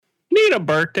Need a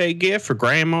birthday gift for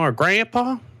grandma or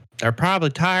grandpa? They're probably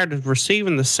tired of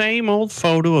receiving the same old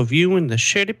photo of you in the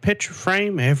shitty picture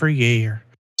frame every year.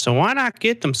 So why not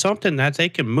get them something that they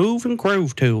can move and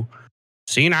groove to?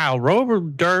 Senile Roller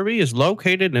Derby is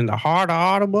located in the heart of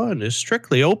Ottawa and is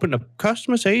strictly open to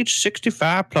customers aged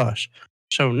 65 plus.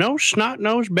 So no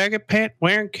snot-nosed beggar pant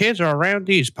wearing kids are around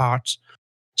these parts.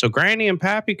 So Granny and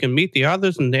Pappy can meet the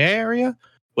others in the area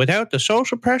without the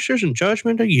social pressures and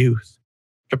judgment of youth.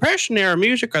 Depression era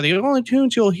music are the only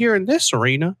tunes you'll hear in this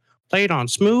arena, played on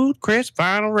smooth, crisp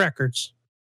vinyl records.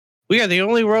 We are the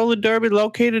only roller derby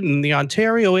located in the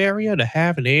Ontario area to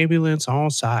have an ambulance on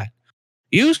site.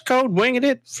 Use code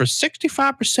Wingin for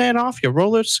 65% off your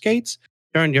roller skates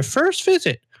during your first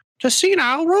visit to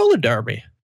Senile Roller Derby.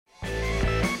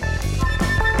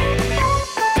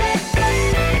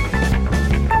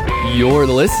 You're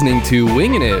listening to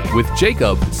Wingin' It with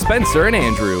Jacob, Spencer, and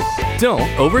Andrew. Don't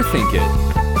overthink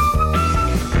it.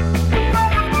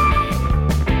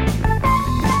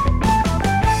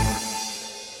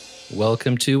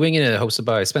 Welcome to Wingin' It, hosted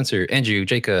by Spencer, Andrew,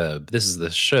 Jacob. This is the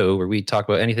show where we talk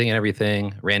about anything and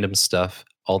everything, random stuff,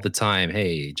 all the time.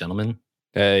 Hey, gentlemen.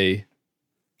 Hey.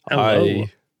 Hello.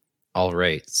 Hi. All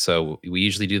right. So we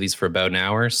usually do these for about an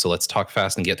hour. So let's talk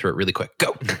fast and get through it really quick.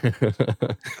 Go.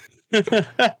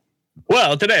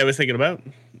 Well, today I was thinking about...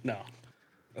 No,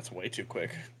 that's way too quick.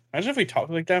 Imagine if we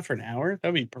talked like that for an hour.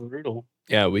 That'd be brutal.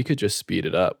 Yeah, we could just speed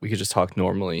it up. We could just talk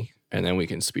normally, and then we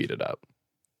can speed it up.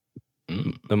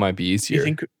 That might be easier.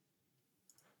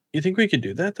 You think we could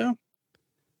do that, though?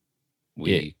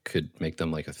 We could make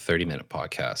them like a 30-minute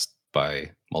podcast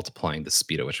by multiplying the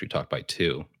speed at which we talk by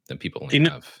 2. Then people only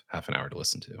have half an hour to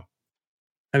listen to.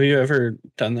 Have you ever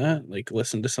done that? Like,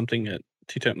 listen to something at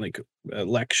 2 times, like a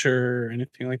lecture or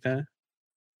anything like that?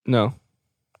 No.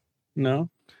 No?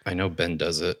 I know Ben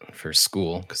does it for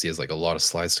school because he has like a lot of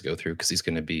slides to go through because he's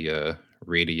going to be a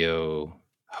radio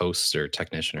host or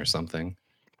technician or something.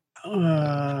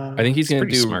 I think he's going to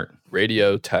do smart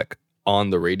radio tech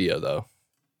on the radio, though.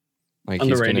 Like on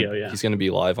he's the radio, gonna, yeah. He's going to be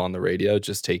live on the radio,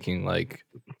 just taking like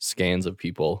scans of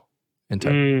people and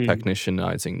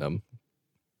technicianizing them.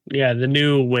 Yeah, the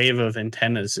new wave of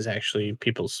antennas is actually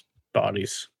people's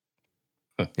bodies.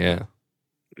 Yeah.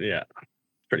 Yeah.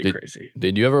 Pretty crazy.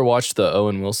 Did you ever watch the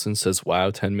Owen Wilson says wow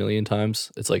 10 million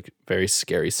times? It's like very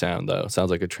scary sound, though. It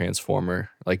sounds like a transformer,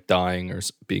 like dying or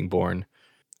being born.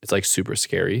 It's like super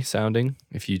scary sounding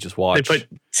if you just watch. They put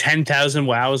 10,000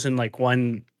 wows in like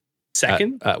 1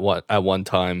 second? At one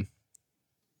time.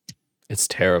 It's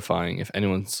terrifying. If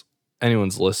anyone's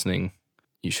listening,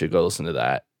 you should go listen to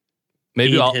that.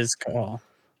 Maybe Heed his call.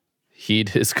 Heed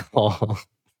his call.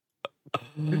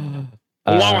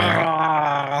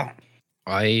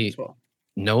 I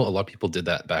know a lot of people did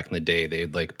that back in the day.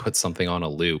 They'd like put something on a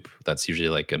loop that's usually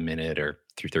like a minute or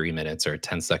 30 minutes or a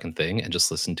 10-second thing and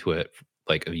just listen to it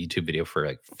like a YouTube video for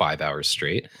like 5 hours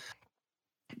straight.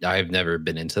 I've never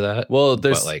been into that. Well,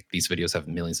 but like these videos have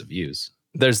millions of views.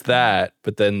 There's that,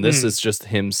 but then this is just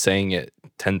him saying it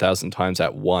 10,000 times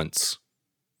at once.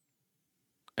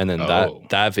 And then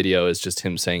that video is just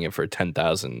him saying it for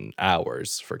 10,000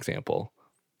 hours, for example.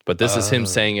 But this is him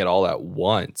saying it all at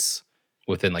once.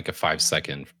 Within like a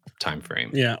 5-second time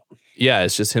frame. Yeah. Yeah,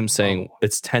 it's just him saying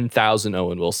it's 10,000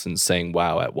 Owen Wilsons saying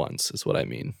wow at once is what I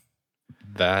mean.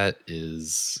 That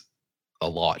is a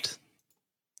lot.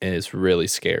 And it's really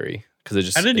scary because it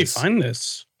just. How did you find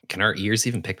this? Can our ears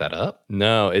even pick that up?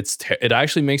 No, it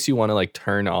actually makes you want to like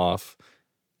turn off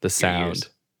the sound.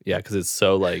 Yeah, because it's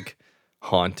so like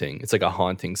haunting. It's like a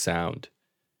haunting sound.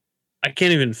 I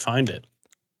can't even find it.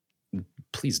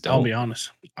 Please don't. I'll be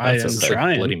honest. I am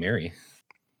trying. Bloody Mary.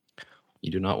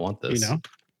 You do not want this. You know?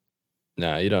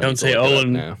 No, you don't. Don't say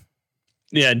Owen. Now.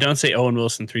 Yeah, don't say Owen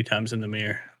Wilson 3 times in the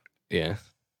mirror. Yeah.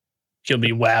 You'll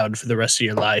be wowed for the rest of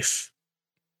your life.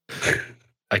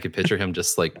 I could picture him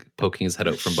just like poking his head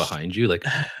out from behind you, like,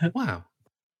 wow.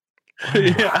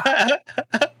 Yeah.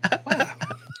 Wow.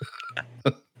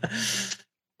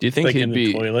 Do you think like he'd in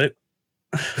be the toilet?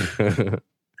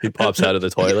 He pops out of the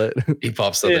toilet. He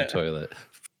pops out of the toilet.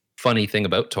 Funny thing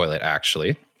about toilet,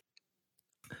 actually.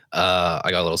 I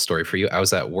got a little story for you. I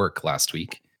was at work last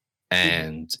week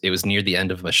and it was near the end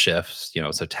of my shift,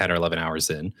 so 10 or 11 hours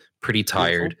in, pretty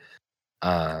tired.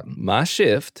 My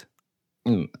shift.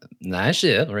 Nice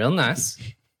shit, real nice.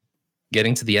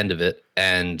 Getting to the end of it,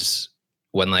 and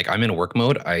when like I'm in work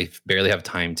mode, I barely have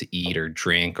time to eat or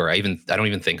drink, or I don't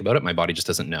even think about it. My body just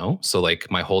doesn't know. So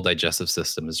like my whole digestive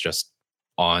system is just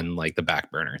on like the back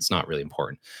burner. It's not really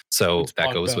important. So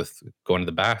that goes with going to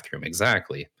the bathroom.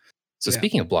 Exactly. So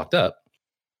speaking of blocked up,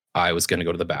 I was going to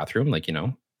go to the bathroom, like,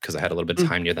 because I had a little bit of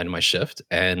time near the end of my shift.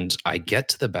 And I get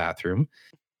to the bathroom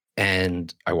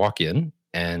and I walk in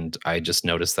and I just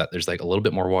noticed that there's like a little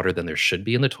bit more water than there should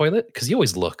be in the toilet, because you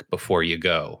always look before you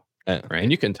go. Right.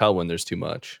 And you can tell when there's too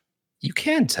much. You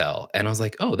can tell. And I was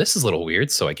like, oh, this is a little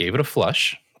weird. So I gave it a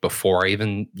flush before I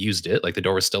even used it. Like the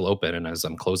door was still open. And as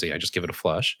I'm closing, I just give it a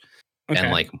flush. Okay.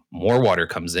 And like more water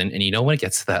comes in. And you know, when it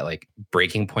gets to that like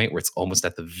breaking point where it's almost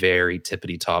at the very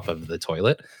tippity top of the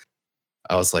toilet,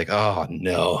 I was like, oh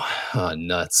no,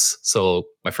 nuts. So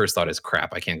my first thought is,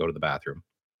 crap, I can't go to the bathroom.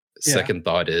 Yeah. Second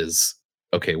thought is,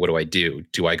 okay, what do?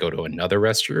 Do I go to another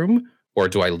restroom or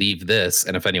do I leave this?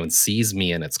 And if anyone sees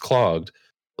me and it's clogged,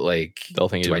 like they'll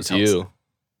think it was you.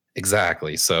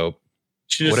 Exactly. So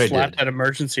you should have slapped that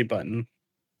emergency button.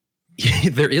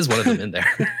 There is one of them in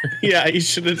there. Yeah, you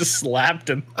should have just slapped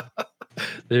him.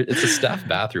 It's a staff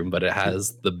bathroom, but it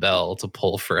has the bell to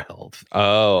pull for help.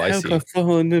 Oh, I see.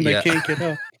 Phone and I can't get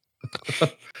up.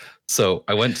 So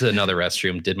I went to another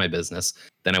restroom, did my business.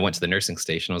 Then I went to the nursing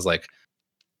station. I was like,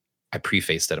 I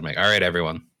prefaced it. I'm like, all right,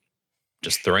 everyone,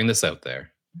 just throwing this out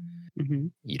there. Mm-hmm.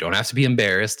 You don't have to be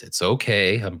embarrassed. It's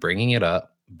okay. I'm bringing it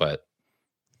up, but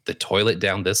the toilet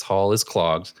down this hall is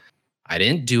clogged. I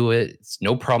didn't do it. It's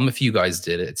no problem if you guys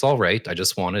did it. It's all right. I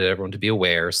just wanted everyone to be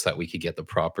aware so that we could get the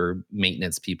proper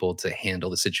maintenance people to handle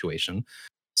the situation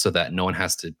so that no one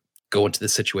has to go into the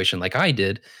situation like I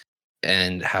did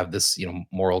and have this,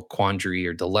 moral quandary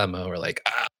or dilemma or like,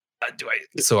 do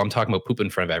I? So I'm talking about poop in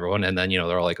front of everyone. And then,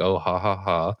 they're all like, oh, ha, ha,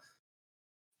 ha.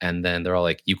 And then they're all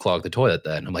like, you clogged the toilet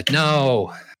then. I'm like,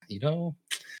 no,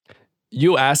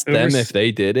 You asked them if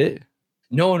they did it?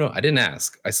 No, I didn't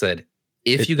ask. I said,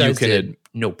 if you guys did,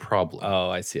 no problem. Oh,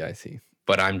 I see.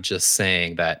 But I'm just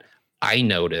saying that I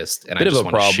noticed, and I just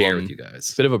want to share with you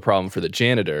guys. Bit of a problem for the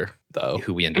janitor, though.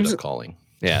 Who we ended up calling.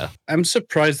 Yeah. I'm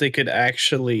surprised they could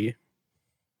actually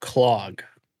clog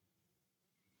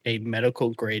a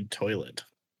medical grade toilet.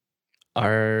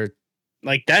 Are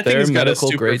like that thing has got a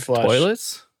super grade flush.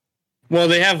 Toilets? Well,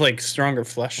 they have like stronger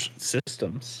flush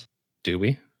systems. Do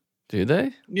we? Do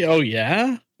they? Yeah, oh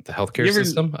yeah. The healthcare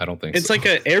system? I don't think it's so. It's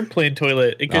like an airplane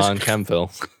toilet. It goes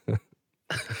non-chemfill.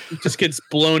 It just gets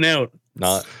blown out.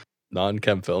 Not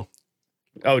non-chemfill.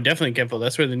 Oh, definitely chemfill.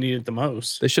 That's where they need it the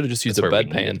most. They should have just used a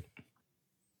bedpan.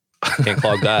 Can't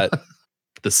clog that.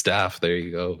 The staff. There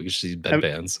you go. We should use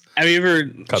bedpans. Have you ever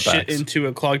shit into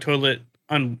a clogged toilet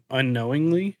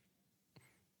unknowingly?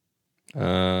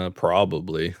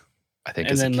 Probably. I think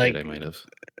as a kid I might have.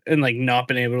 And like not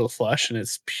been able to flush, and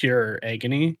it's pure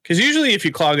agony. Because usually if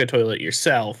you clog a toilet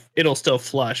yourself, it'll still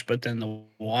flush, but then the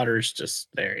water's just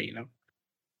there,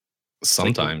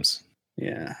 Sometimes.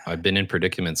 Yeah. I've been in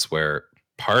predicaments where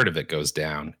part of it goes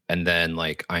down, and then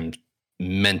like I'm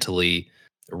mentally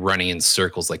running in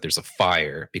circles like there's a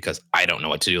fire because I don't know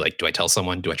what to do. Like, do I tell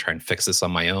someone? Do I try and fix this on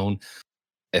my own?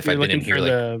 If I've been in here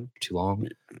like too long.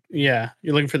 Yeah.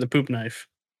 You're looking for the poop knife.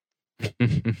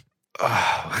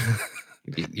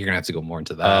 You're gonna have to go more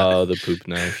into that. Oh, the poop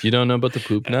knife. You don't know about the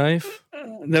poop knife?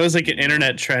 That was like an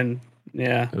internet trend.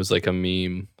 Yeah. It was like a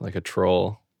meme, like a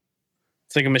troll.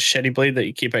 It's like a machete blade that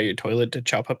you keep at your toilet to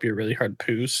chop up your really hard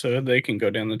poos so they can go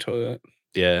down the toilet.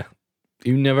 Yeah.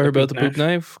 You never heard about the poop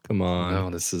knife? Come on. No,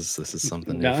 this is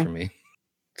something new for me.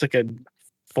 It's like a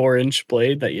 4-inch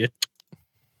blade that you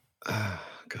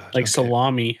God, like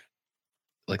salami.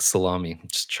 Like salami.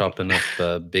 Just chopping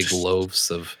up big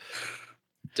loaves of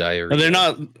diarrhea. They're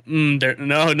not.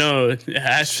 No. It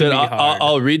has to be hard.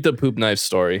 I'll read the poop knife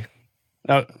story.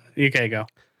 Oh, okay, go.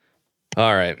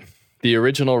 All right. The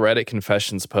original Reddit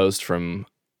confessions post from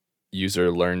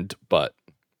user learned but.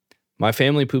 My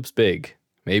family poops big.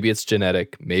 Maybe it's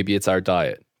genetic. Maybe it's our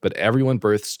diet. But everyone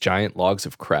births giant logs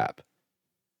of crap.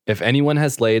 If anyone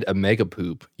has laid a mega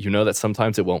poop, you know that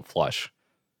sometimes it won't flush.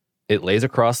 It lays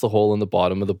across the hole in the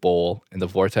bottom of the bowl, and the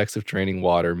vortex of draining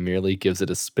water merely gives it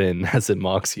a spin as it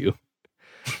mocks you.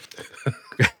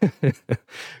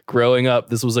 Growing up,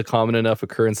 this was a common enough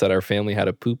occurrence that our family had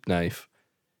a poop knife.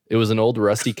 It was an old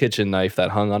rusty kitchen knife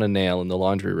that hung on a nail in the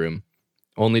laundry room,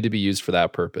 only to be used for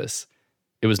that purpose.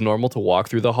 It was normal to walk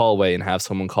through the hallway and have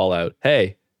someone call out,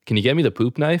 "Hey, can you get me the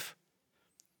poop knife?"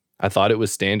 I thought it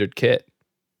was standard kit.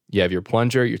 You have your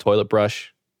plunger, your toilet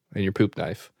brush, and your poop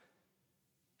knife.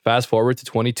 Fast forward to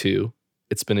 22.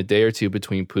 It's been a day or two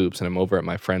between poops, and I'm over at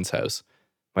my friend's house.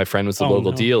 My friend was a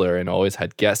local dealer and always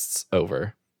had guests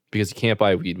over because you can't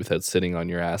buy weed without sitting on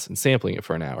your ass and sampling it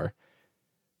for an hour.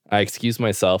 I excuse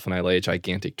myself and I lay a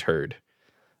gigantic turd.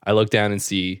 I look down and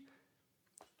see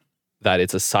that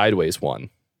it's a sideways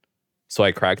one. So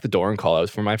I crack the door and call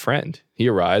out for my friend. He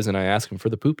arrives and I ask him for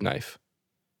the poop knife.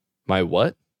 My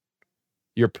what?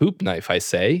 Your poop knife, I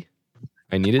say.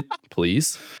 I need it,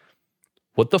 please.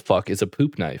 What the fuck is a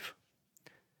poop knife?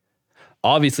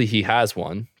 Obviously, he has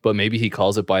one, but maybe he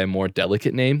calls it by a more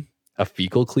delicate name. A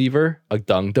fecal cleaver, a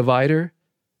dung divider,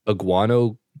 a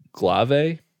guano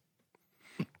glave.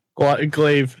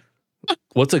 Glaive.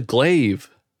 What's a glaive?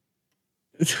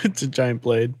 It's a giant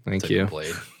blade. Thank you.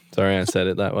 Blade. Sorry, I said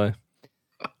it that way.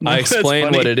 No, I that's explain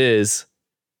funny. what it is.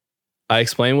 I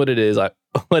explain what it is.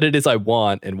 What it is I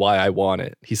want and why I want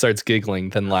it. He starts giggling,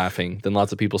 then laughing. Then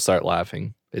lots of people start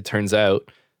laughing. It turns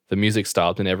out the music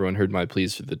stopped and everyone heard my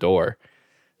pleas through the door.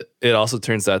 It also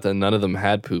turns out that none of them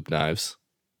had poop knives.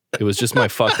 It was just my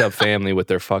fucked up family with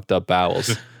their fucked up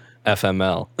bowels.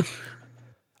 FML.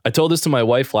 I told this to my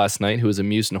wife last night, who was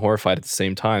amused and horrified at the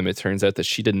same time. It turns out that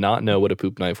she did not know what a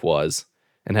poop knife was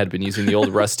and had been using the old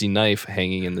rusty knife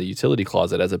hanging in the utility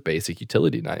closet as a basic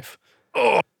utility knife.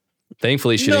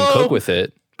 Thankfully, she didn't cook with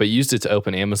it, but used it to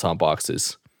open Amazon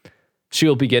boxes. She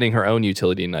will be getting her own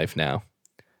utility knife now.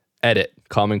 Edit.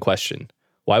 Common question.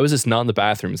 Why was this not in the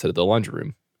bathroom instead of the laundry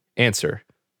room? Answer.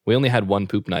 We only had one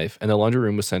poop knife, and the laundry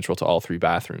room was central to all 3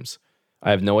 bathrooms. I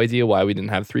have no idea why we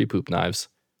didn't have 3 poop knives.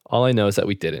 All I know is that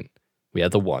we didn't. We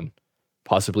had the one.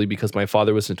 Possibly because my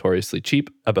father was notoriously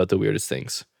cheap about the weirdest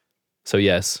things. So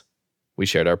yes, we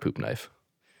shared our poop knife.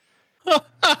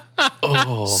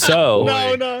 So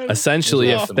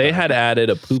essentially, if they had added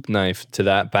a poop knife to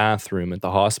that bathroom at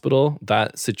the hospital,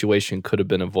 that situation could have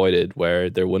been avoided, where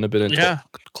there wouldn't have been a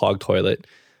clogged toilet.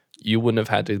 You wouldn't have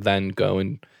had to then go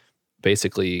and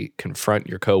basically confront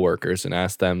your coworkers and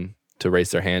ask them to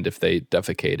raise their hand if they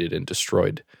defecated and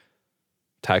destroyed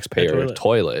taxpayer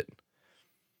toilet.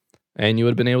 And you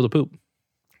would have been able to poop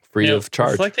free of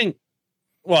charge.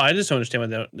 Well, I just don't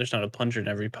understand why there's not a plunger in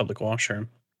every public washroom.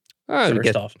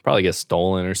 Probably get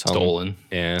stolen or something. Stolen.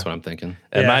 Yeah. That's what I'm thinking.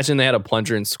 Imagine they had a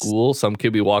plunger in school. Some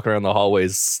kid be walking around the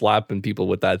hallways slapping people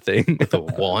with that thing. With the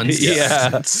wand?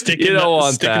 Yeah. Sticking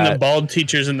the bald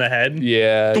teachers in the head.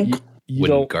 Yeah.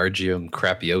 Wingardium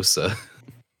Crapiosa.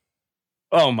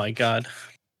 Oh my God.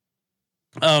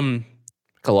 A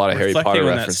lot of Harry Potter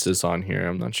references on here.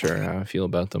 I'm not sure how I feel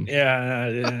about them. Yeah.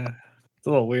 It's a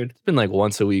little weird. It's been like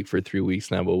once a week for 3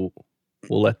 weeks now, but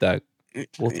we'll let that.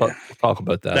 We'll talk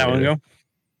about that. That one go.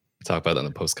 Talk about that in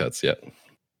the post cuts. Yeah.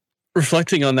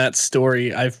 Reflecting on that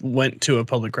story, I've went to a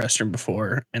public restroom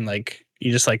before, and like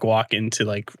you just like walk into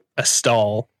like a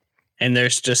stall, and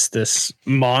there's just this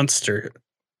monster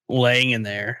laying in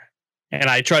there, and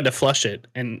I tried to flush it,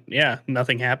 and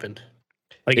nothing happened.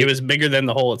 Like it was bigger than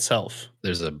the hole itself.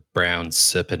 There's a brown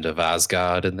sipend of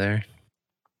Asgard in there.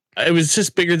 It was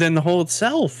just bigger than the hole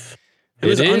itself. It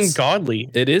was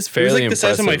ungodly. It is fairly impressive. It was like impressive. the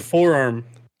size of my forearm.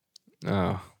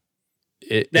 Oh.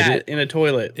 In a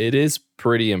toilet. It is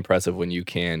pretty impressive when you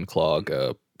can clog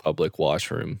a public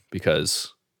washroom,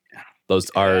 because those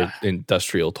are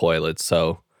industrial toilets.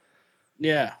 So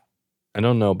yeah. I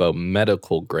don't know about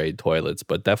medical grade toilets,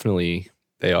 but definitely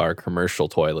they are commercial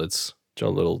toilets.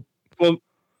 Do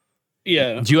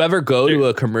you ever go to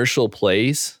a commercial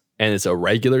place and it's a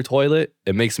regular toilet?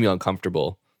 It makes me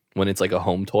uncomfortable when it's like a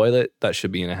home toilet that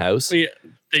should be in a house. Yeah,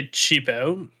 they cheap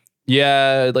out.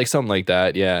 Yeah, like something like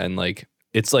that. Yeah, and like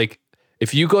it's like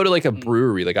if you go to like a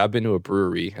brewery, like I've been to a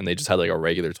brewery and they just had like a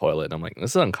regular toilet, and I'm like,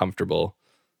 this is uncomfortable.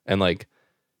 And like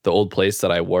the old place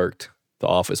that I worked, the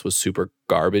office was super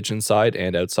garbage inside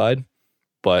and outside,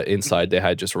 but inside they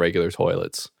had just regular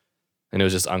toilets. And it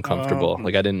was just uncomfortable.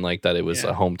 Like I didn't like that it was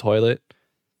a home toilet.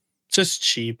 Just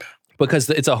cheap. Because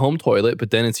it's a home toilet, but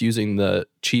then it's using the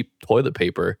cheap toilet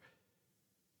paper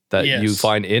that you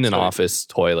find in an office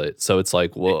toilet. So it's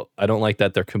like, well, I don't like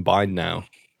that they're combined now.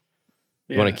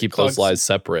 You want to keep those lives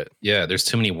separate. Yeah, there's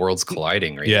too many worlds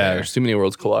colliding right Yeah, there. there's too many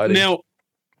worlds colliding. Now,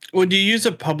 would you use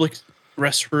a public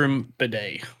restroom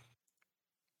bidet?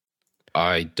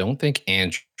 I don't think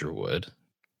Andrew would,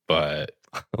 but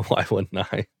why wouldn't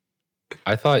I?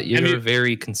 I thought you were a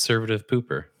very conservative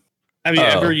pooper. Have you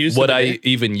ever used would I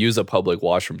even use a public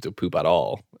washroom to poop at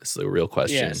all? Is the real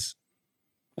question. Yes.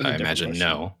 I imagine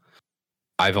no.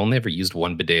 I've only ever used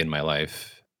one bidet in my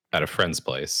life at a friend's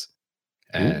place.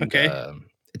 And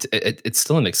it's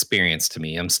still an experience to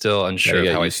me. I'm still unsure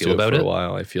of how I feel about it. For a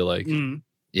while, I feel like.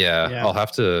 Yeah, I'll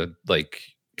have to like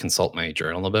consult my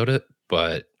journal about it.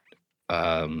 But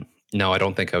no, I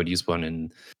don't think I would use one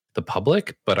in the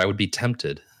public, but I would be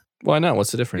tempted. Why not? What's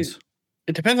the difference?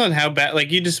 It depends on how bad.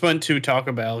 Like you just went to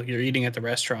Taco Bell, you're eating at the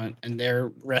restaurant, and their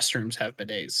restrooms have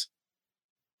bidets.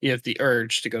 You have the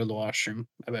urge to go to the washroom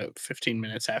about 15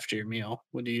 minutes after your meal.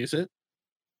 Would you use it?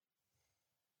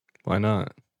 Why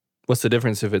not? What's the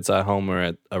difference if it's at home or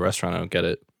at a restaurant? I don't get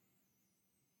it.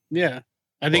 Yeah.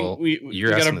 I think we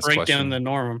got to break down the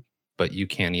norm. but you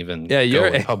can't even go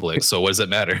in public. So what does it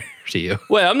matter to you?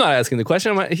 Well, I'm not asking the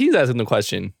question. He's asking the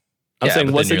question. I'm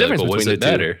saying, what's the difference between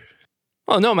the two?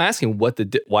 Oh no, I'm asking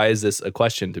why is this a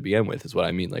question to begin with? Is what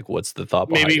I mean. Like, what's the thought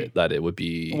behind it? That it would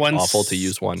be awful to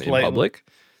use one in public?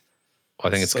 Well,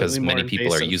 I think it's because many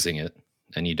people are using it,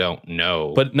 and you don't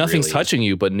know. But nothing's touching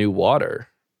you but new water.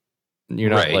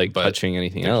 You're not touching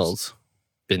anything else.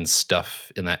 Been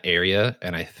stuff in that area,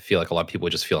 and I feel like a lot of people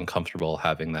would just feel uncomfortable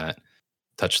having that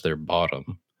touch their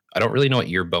bottom. I don't really know what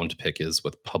your bone to pick is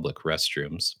with public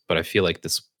restrooms, but I feel like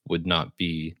this would not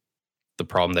be the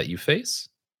problem that you face.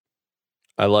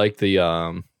 I like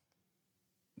the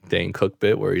Dane Cook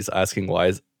bit where he's asking why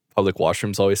is public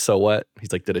washrooms always so wet.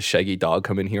 He's like, did a shaggy dog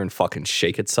come in here and fucking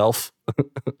shake itself?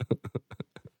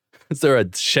 Is there a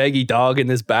shaggy dog in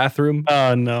this bathroom?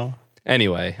 Oh no.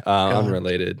 Anyway,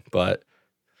 unrelated, but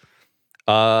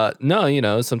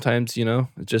no, sometimes,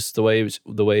 just the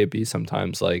way it be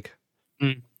sometimes. Like,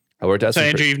 I worked out. So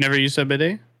Andrew, you've never used a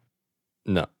bidet?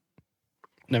 No.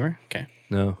 Never? Okay.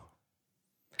 No.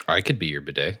 I could be your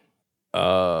bidet.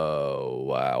 Oh,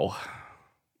 wow.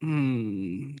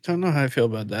 Don't know how I feel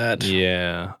about that.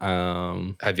 Yeah.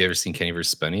 Have you ever seen Kenny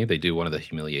vs. Spenny? They do one of the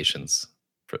humiliations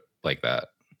like that.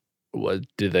 What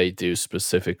do they do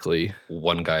specifically?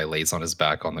 One guy lays on his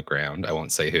back on the ground. I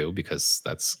won't say who because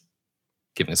that's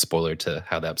giving a spoiler to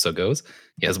how the episode goes.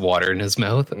 He has water in his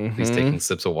mouth. Mm-hmm. He's taking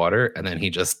sips of water, and then he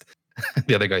just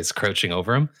the other guy's crouching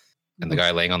over him, and the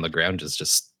guy laying on the ground is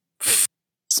just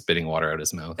spitting water out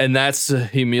his mouth. And that's to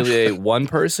humiliate one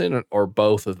person or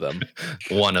both of them?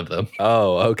 One of them.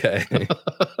 Oh, okay.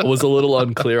 I was a little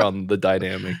unclear on the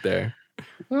dynamic there.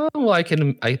 Well, I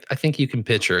think you can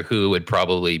picture who would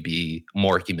probably be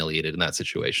more humiliated in that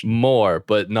situation. More,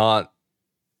 but not.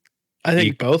 I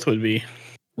think both would be.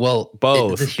 Well,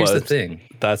 both. Here's the thing.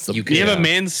 That's the. You have a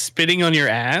man spitting on your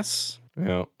ass.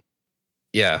 Yeah.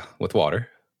 Yeah, with water.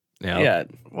 Yeah. Yeah.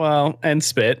 Well, and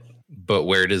spit. But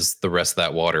where does the rest of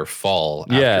that water fall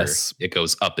after it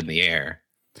goes up in the air?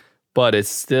 But it's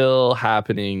still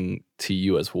happening to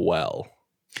you as well.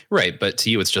 Right, but to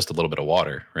you it's just a little bit of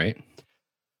water, right?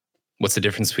 What's the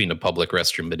difference between a public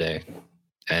restroom bidet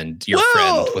and your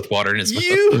friend with water in his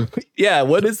mouth? Yeah,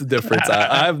 what is the difference?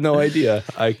 I have no idea.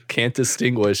 I can't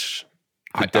distinguish.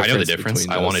 I know the difference.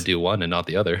 I want to do one and not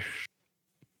the other.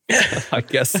 I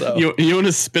guess so. You want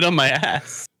to spit on my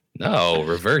ass? No,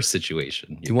 reverse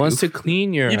situation. He wants to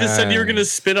clean your ass. You just said you were going to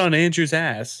spit on Andrew's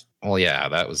ass. Well, yeah,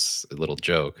 that was a little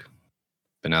joke.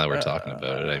 But now that we're talking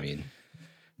about it, I mean.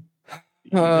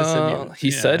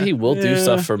 He said he will do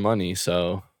stuff for money,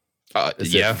 so.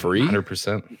 Is it free?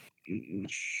 100%.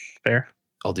 Fair.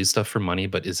 I'll do stuff for money,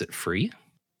 but is it free?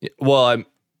 Well,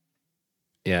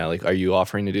 are you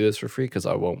offering to do this for free? Because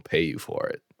I won't pay you for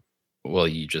it. Well,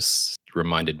 you just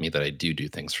reminded me that I do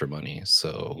things for money,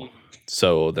 so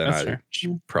then I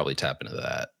should probably tap into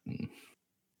that.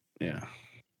 And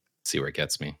see where it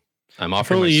gets me. I'm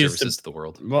offering my services to the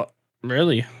world. Well,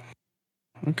 really?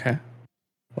 Okay.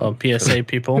 Well, PSA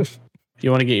people, if you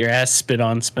want to get your ass spit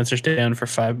on, Spencer's down for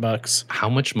 $5. How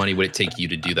much money would it take you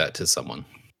to do that to someone?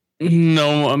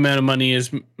 No amount of money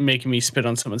is making me spit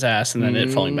on someone's ass and then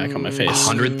it falling back on my face.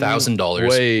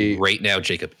 $100,000 right now,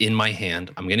 Jacob, in my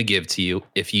hand. I'm going to give to you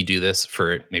if you do this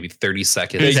for maybe 30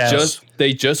 seconds.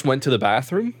 They just went to the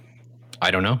bathroom?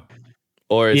 I don't know.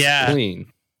 Or it's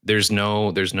clean. There's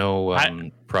no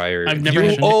prior. I've never.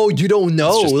 You don't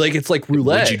know? It's like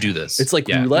roulette. Would you do this? It's like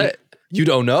roulette. You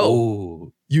don't know.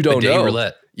 Oh, you don't know.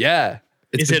 Roulette. Yeah.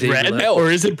 Is it red or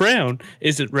is it brown?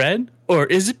 Is it red or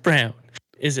is it brown?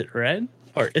 Is it red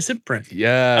or is it brown?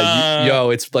 Yeah.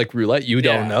 It's like roulette. You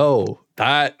don't know.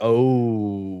 That's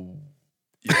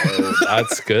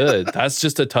good. That's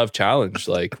just a tough challenge,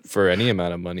 for any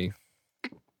amount of money.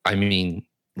 I mean,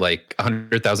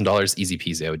 $100,000, easy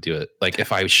peasy. I would do it.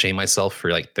 If I shame myself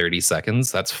for 30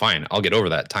 seconds, that's fine. I'll get over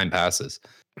that. Time passes.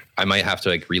 I might have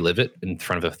to relive it in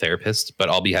front of a therapist, but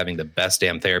I'll be having the best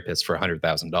damn therapist for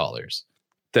 $100,000.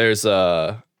 There's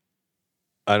I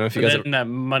don't know if you guys. Then that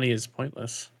money is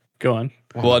pointless. Go on.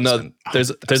 Well, no.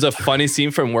 There's a funny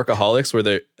scene from Workaholics where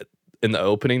they're in the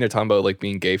opening. They're talking about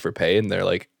being gay for pay, and they're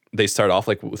they start off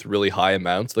with really high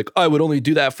amounts. I would only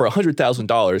do that for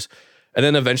 $100,000, and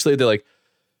then eventually they're like,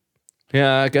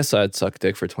 yeah, I guess I'd suck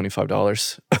dick for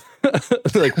 $25.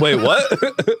 Wait, what?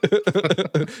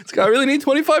 This guy really need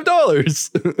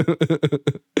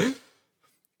 $25.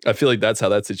 I feel like that's how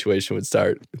that situation would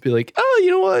start. It'd be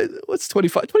you know what? What's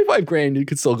 25 grand? You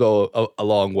could still go a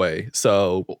long way.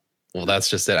 So, well, that's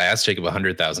just it. I asked Jacob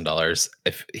 $100,000.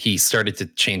 If he started to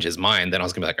change his mind, then I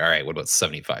was gonna be all right, what about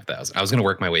 $75,000? I was gonna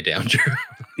work my way down, Drew.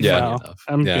 Yeah,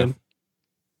 I'm good.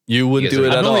 You wouldn't do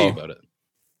it at all. About it.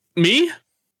 Me?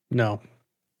 No.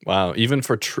 Wow. Even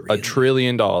for $1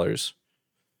 trillion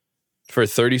for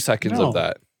 30 seconds of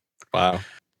that. Wow.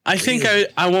 I think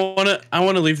I want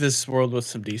to leave this world with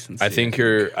some decency. I think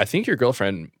your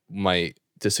girlfriend might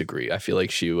disagree. I feel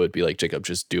like she would be like, Jacob,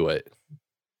 just do it.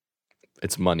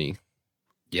 It's money.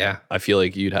 Yeah. I feel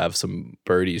like you'd have some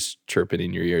birdies chirping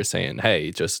in your ear saying,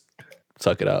 hey, just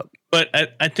suck it up. But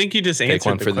I think you just answered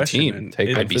one for the team.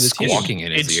 Take one for the team. Squawking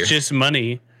in his ear. It's just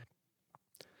money.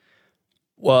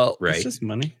 Well, right. It's just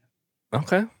money.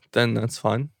 Okay, then that's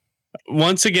fine.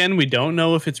 Once again, we don't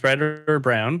know if it's red or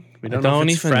brown. We don't know if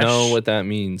it's even fresh. know what that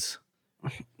means.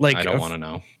 Like I don't want to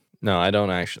know. No, I don't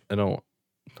actually.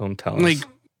 Don't tell us. Like,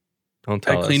 don't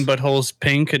tell us. A clean butthole's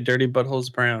pink, a dirty butthole's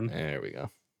brown. There we go.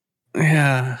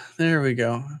 Yeah, there we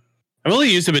go. I've only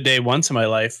used a bidet once in my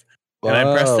life, and I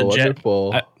pressed the jet.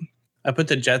 I put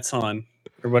the jets on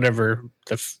or whatever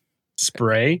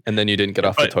spray, and then you didn't get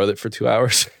off the toilet for 2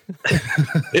 hours.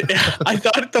 I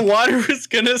thought the water was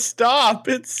gonna stop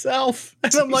itself,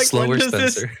 and I'm like, slower, when does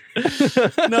Spencer.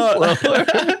 this? No,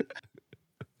 I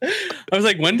was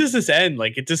like, when does this end?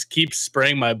 Like, it just keeps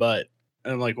spraying my butt,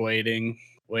 and I'm like, waiting,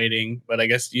 but I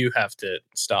guess you have to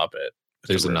stop it.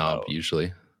 There's a knob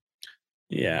usually.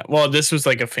 Yeah, well, this was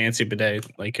like a fancy bidet.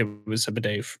 Like, it was a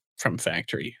bidet from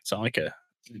factory. It's not like an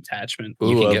attachment.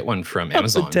 You can get one from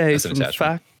Amazon as an attachment.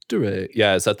 Factory.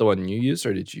 Yeah, is that the one you used,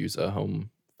 or did you use a home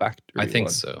factory? I think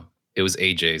so. It was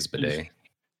AJ's bidet.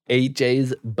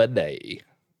 AJ's bidet.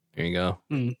 There you go.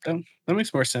 That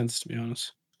makes more sense, to be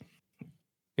honest.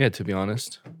 Yeah, to be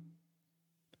honest.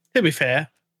 To be fair,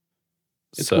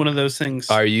 it's one of those things.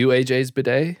 Are you AJ's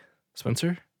bidet,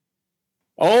 Spencer?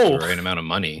 Oh, the right amount of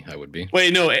money, I would be.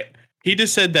 Wait, no, he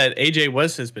just said that AJ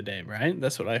was his bidet, right?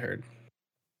 That's what I heard.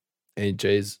 He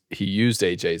used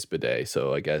AJ's bidet,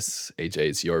 so I guess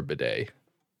AJ's your bidet,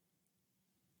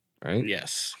 right?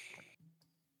 Yes.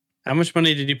 How much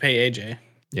money did you pay AJ?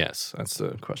 Yes, that's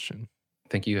the question. I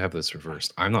think you have this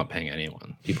reversed. I'm not paying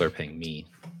anyone. People are paying me.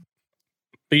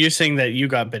 But you're saying that you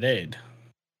got bideted.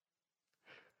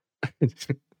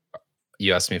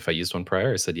 You asked me if I used one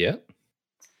prior. I said, yeah.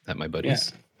 At my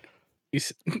buddy's. Yeah.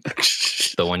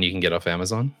 The one you can get off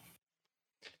Amazon.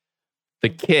 The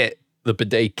kit, the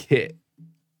bidet kit,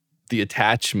 the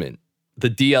attachment, the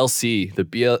DLC, the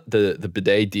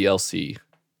bidet DLC.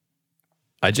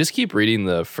 I just keep reading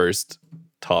the first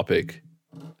topic.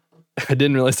 I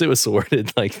didn't realize it was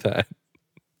worded like that.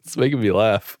 It's making me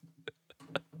laugh.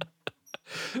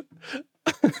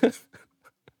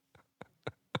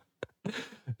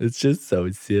 It's just so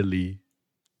silly.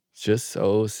 Just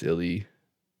so silly.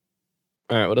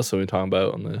 All right, what else are we talking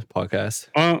about on the podcast?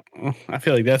 I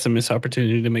feel like that's a missed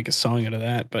opportunity to make a song out of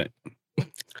that, but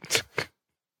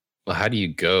well, how do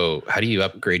you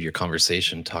upgrade your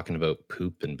conversation talking about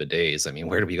poop and bidets? I mean,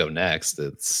 where do we go next?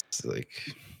 It's like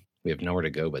we have nowhere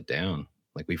to go but down.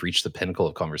 Like, we've reached the pinnacle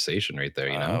of conversation right there,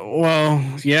 you know? Well,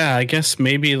 yeah, I guess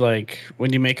maybe like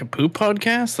when you make a poop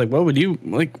podcast, like what would your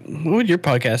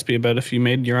podcast be about if you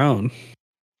made your own?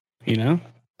 You know?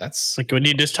 That's like, would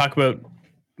you just talk about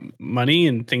money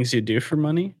and things you do for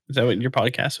money? Is that what your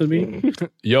podcast would be?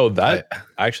 Yo, that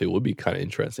actually would be kind of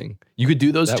interesting. You could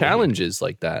do those challenges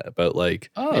like that about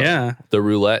like the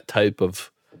roulette type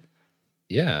of.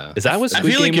 Yeah. Is that what Squid I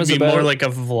feel Game like it'd was be about? more like a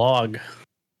vlog.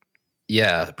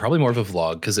 Yeah, probably more of a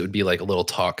vlog, because it would be like a little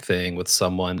talk thing with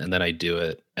someone, and then I do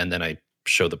it, and then I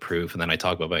show the proof, and then I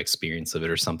talk about my experience of it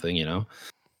or something, you know?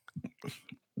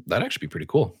 That'd actually be pretty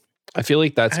cool. I feel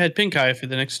like that's... I had pink eye for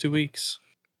the next 2 weeks.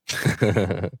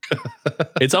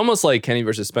 It's almost like Kenny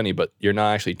versus Spenny, but you're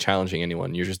not actually challenging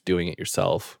anyone. You're just doing it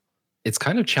yourself. It's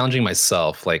kind of challenging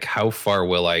myself. Like, how far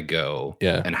will I go?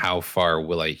 Yeah. And how far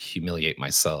will I humiliate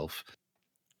myself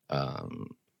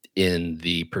in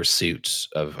the pursuit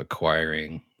of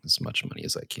acquiring as much money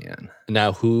as I can?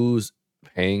 Now, who's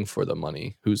paying for the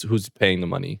money? Who's paying the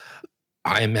money?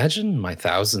 I imagine my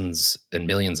thousands and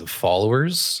millions of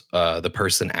followers, the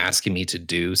person asking me to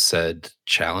do said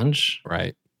challenge.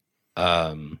 Right.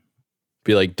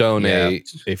 Be like, donate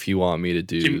if you want me to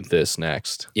do this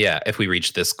next. Yeah. If we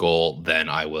reach this goal, then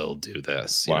I will do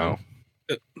this. Wow.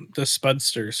 You know? The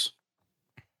Spudsters.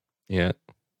 Yeah.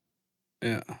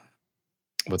 Yeah.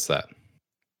 What's that?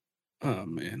 Oh,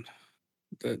 man.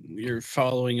 Your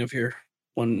following of your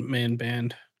one-man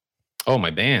band. Oh, my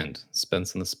band.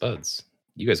 Spence and the Spuds.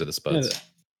 You guys are the Spuds.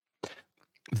 Yeah.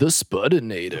 The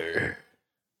Spudinator.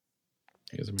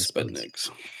 You guys are my Spudniks.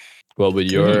 What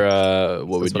would your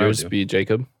what would yours be,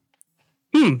 Jacob?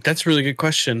 That's a really good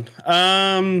question.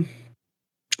 I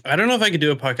don't know if I could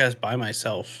do a podcast by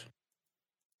myself.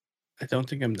 I don't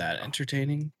think I'm that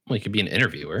entertaining. Well, you could be an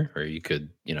interviewer, or you could,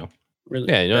 Really,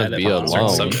 Yeah, you don't have to be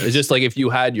alone. It's just like if you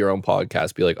had your own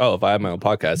podcast, be like, oh, if I had my own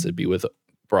podcast, it'd be with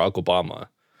Barack Obama.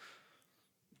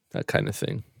 That kind of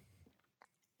thing.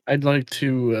 I'd like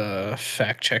to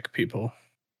fact check people.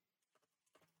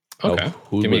 Okay.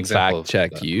 Who would fact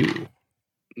check you?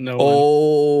 No.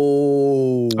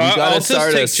 Oh, we gotta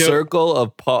start a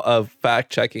circle of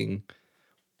fact checking.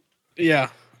 Yeah,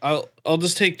 I'll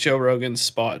just take Joe Rogan's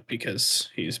spot because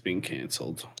he's being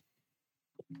canceled.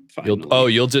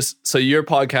 You'll just so your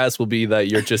podcast will be that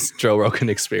you're just Joe Rogan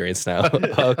experience now.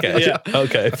 Okay. Yeah.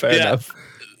 Okay. Fair enough.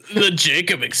 The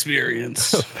Jacob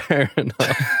experience. Fair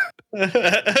enough.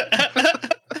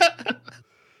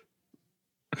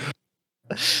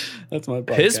 That's my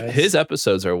podcast. His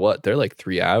episodes are what? They're like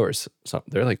 3 hours.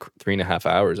 They're like 3.5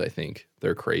 hours, I think.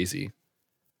 They're crazy.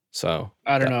 So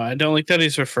I don't know. I don't like that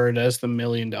he's referred as the $1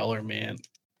 million man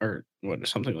or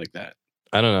something like that.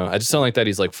 I don't know. I just don't like that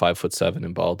he's like 5'7"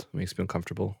 and bald. It makes me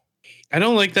uncomfortable. I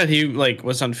don't like that he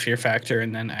was on Fear Factor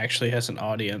and then actually has an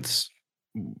audience.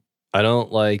 I don't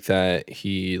like that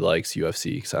he likes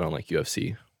UFC because I don't like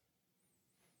UFC.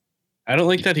 I don't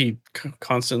like that he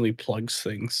constantly plugs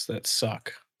things that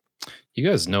suck. You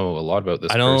guys know a lot about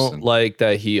this. I don't like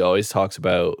that he always talks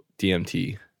about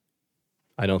DMT.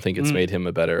 I don't think it's made him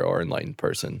a better or enlightened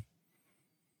person.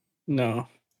 No.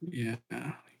 Yeah.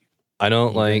 I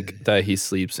don't like that he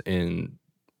sleeps in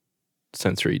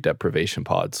sensory deprivation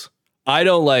pods. I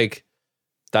don't like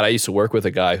that I used to work with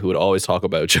a guy who would always talk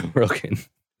about Joe Rogan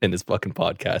in his fucking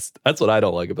podcast. That's what I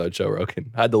don't like about Joe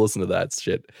Rogan. I had to listen to that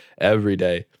shit every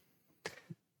day.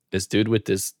 This dude with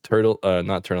this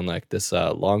not turtleneck, this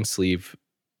long sleeve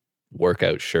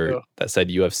workout shirt that said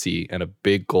UFC and a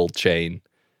big gold chain.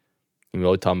 And we're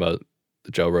always talking about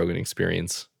the Joe Rogan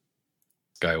experience.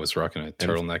 This guy was rocking a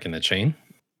turtleneck and a chain.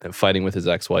 And fighting with his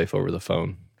ex-wife over the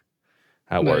phone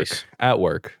at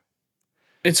work.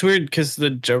 It's weird because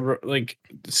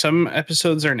some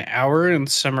episodes are an hour and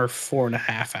some are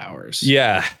 4.5 hours.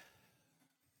 Yeah.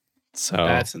 So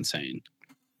that's insane.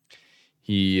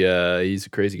 He's a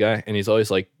crazy guy, and he's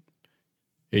always like,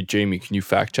 "Hey Jamie, can you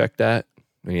fact check that?"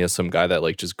 And he has some guy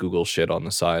that just Google shit on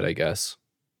the side, I guess,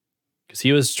 because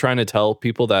he was trying to tell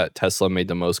people that Tesla made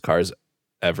the most cars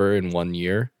ever in 1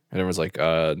 year. And everyone's like,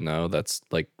 no, that's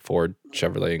like Ford,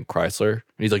 Chevrolet, and Chrysler. And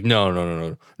he's like,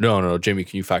 no, Jimmy,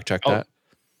 can you fact check that?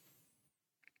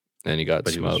 And he got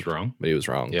smoked. He was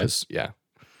wrong. Because, I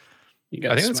think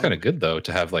that's kind of good, though,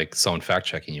 to have someone fact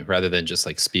checking you rather than just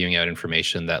spewing out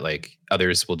information that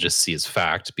others will just see as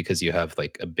fact because you have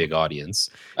a big audience.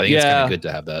 I think it's kind of good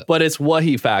to have that. But it's what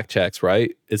he fact checks,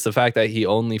 right? It's the fact that he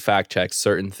only fact checks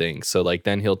certain things. So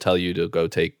then he'll tell you to go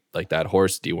take that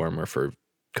horse dewormer for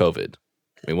COVID.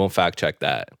 We won't fact check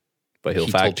that, but he'll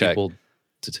fact check people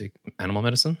to take animal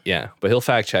medicine. Yeah, but he'll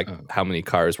fact check how many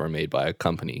cars were made by a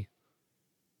company.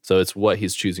 So it's what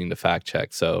he's choosing to fact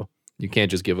check. So you can't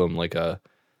just give him a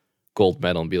gold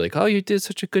medal and be like, "Oh, you did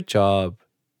such a good job,"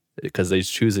 because he's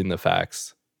choosing the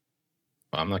facts.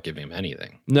 Well, I'm not giving him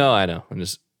anything. No, I know.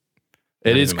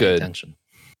 It is good. Attention.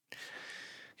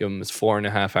 Give him his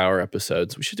 4.5 hour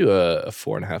episodes. We should do a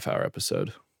 4.5 hour episode.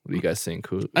 What do you guys think?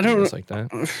 I don't know. Like that.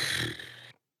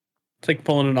 It's like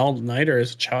pulling an all-nighter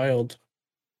as a child.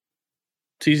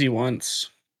 It's easy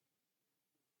once.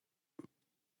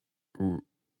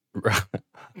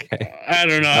 Okay. I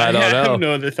don't know. I don't know. I have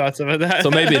no other thoughts about that. So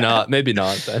maybe not. Maybe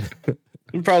not then.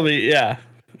 Probably, yeah.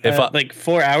 If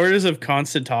 4 hours of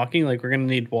constant talking, we're gonna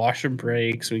need washroom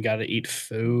breaks. We gotta eat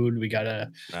food. We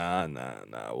gotta. Nah.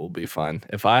 We'll be fine.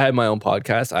 If I had my own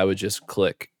podcast, I would just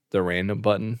click the random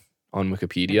button on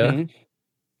Wikipedia.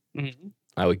 Mm-hmm.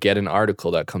 I would get an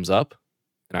article that comes up,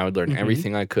 and I would learn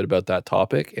everything I could about that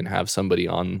topic, and have somebody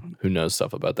on who knows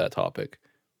stuff about that topic.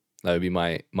 That would be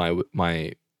my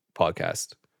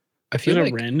podcast. I feel a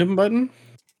random button.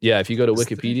 Yeah, if you go to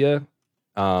Wikipedia,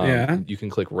 you can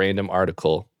click random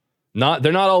article.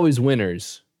 They're not always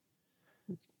winners.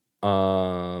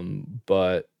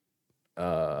 But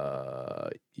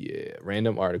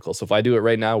random article. So if I do it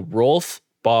right now, Rolf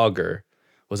Bogger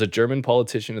was a German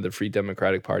politician of the Free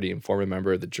Democratic Party and former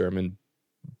member of the German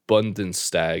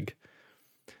Bundestag.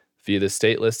 Via the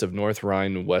state list of North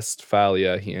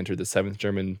Rhine-Westphalia, he entered the 7th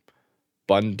German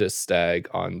Bundestag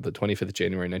on the 25th of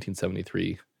January,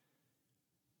 1973.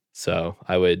 So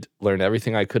I would learn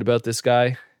everything I could about this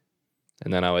guy,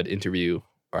 and then I would interview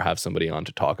or have somebody on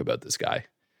to talk about this guy.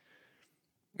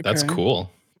 That's cool.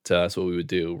 So that's what we would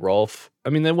do. Rolf,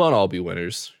 they won't all be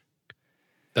winners.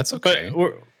 That's okay.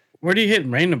 But where do you hit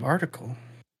random article?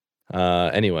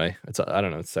 Anyway, I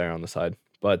don't know. It's there on the side.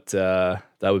 But that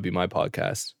would be my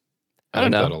podcast. I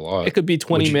don't know. That a lot. It could be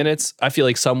 20 minutes. I feel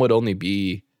like some would only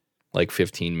be like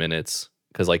 15 minutes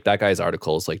because like that guy's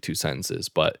article is like 2 sentences,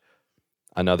 but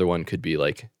another one could be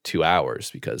like 2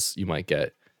 hours because you might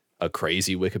get a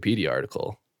crazy Wikipedia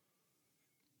article.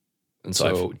 And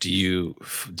so do you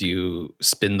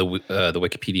spin the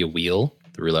Wikipedia wheel,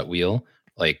 the roulette wheel,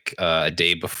 like a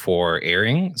day before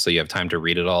airing, so you have time to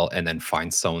read it all and then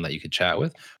find someone that you could chat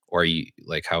with, or are you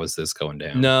like, how is this going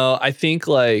down? No, I think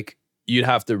like you'd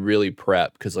have to really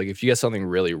prep because like if you get something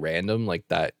really random like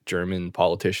that German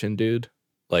politician dude,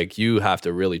 like you have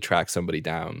to really track somebody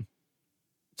down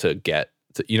to get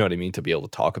to, you know what I mean, to be able to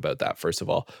talk about that. First of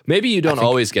all, maybe you don't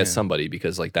always get somebody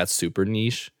because like that's super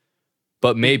niche.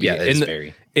 But maybe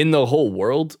in the whole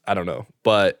world, I don't know.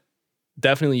 But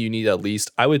definitely you need at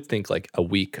least, I would think like a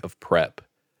week of prep.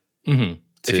 Mm-hmm.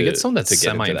 If you get someone that's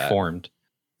semi-informed,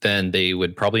 then they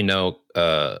would probably know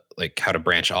like how to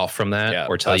branch off from that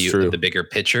or tell you the bigger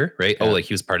picture, right? Yeah. Oh, like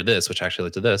he was part of this, which actually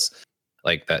led to this,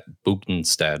 like that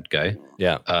Buchenstad guy.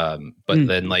 Yeah. But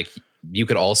then like you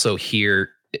could also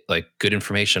hear like good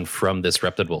information from this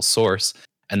reputable source.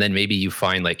 And then maybe you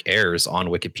find like errors on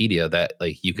Wikipedia that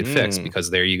like you could fix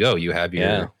because there you go. You have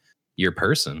your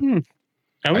person.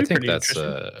 I think that's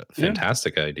a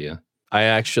fantastic idea. I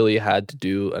actually had to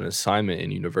do an assignment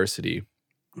in university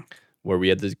where we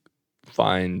had to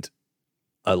find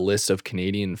a list of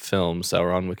Canadian films that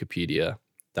were on Wikipedia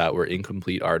that were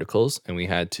incomplete articles, and we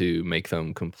had to make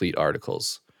them complete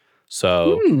articles.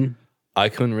 So I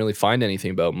couldn't really find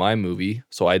anything about my movie.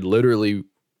 So I'd literally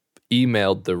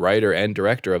emailed the writer and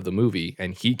director of the movie,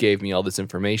 and he gave me all this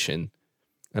information,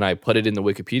 and I put it in the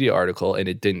Wikipedia article, and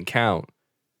it didn't count.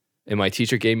 And my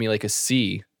teacher gave me like a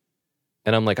C,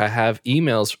 and I'm like, I have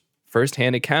emails,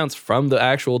 firsthand accounts from the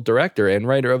actual director and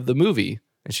writer of the movie.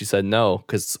 And she said no,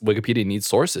 because Wikipedia needs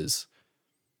sources.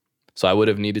 So I would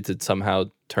have needed to somehow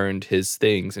turned his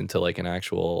things into like an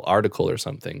actual article or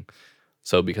something.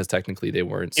 So because technically they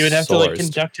weren't, you would have to like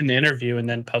conduct an interview and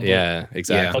then publish. Yeah,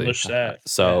 exactly. Publish that.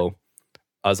 So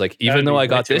I was like, even though I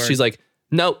got this, she's like,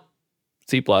 nope,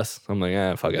 C+. I'm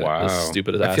like, fuck it. Wow. This is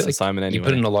stupid ass assignment anyway. You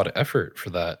put in a lot of effort for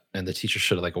that, and the teacher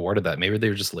should have like awarded that. Maybe they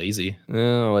were just lazy.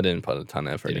 No, I didn't put a ton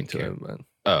of effort into it. But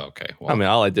okay. Well, I mean,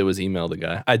 all I did was email the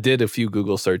guy. I did a few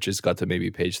Google searches, got to maybe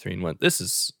page 3 and went, this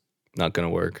is not going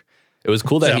to work. It was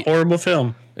cool that it's a horrible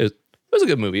film. It was a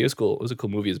good movie. It was cool. It was a cool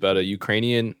movie. It's about a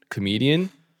Ukrainian comedian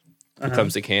who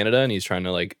comes to Canada, and he's trying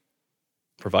to like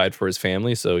provide for his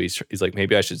family. So he's like,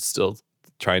 maybe I should still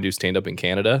try and do stand up in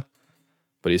Canada,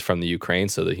 but he's from the Ukraine,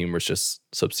 so the humor's just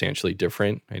substantially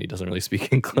different, and he doesn't really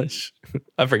speak English.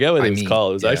 I forget what it was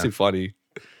called. It was actually funny.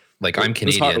 Like I'm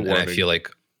Canadian, and I feel like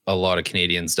a lot of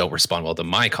Canadians don't respond well to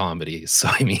my comedy. So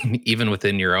I mean, even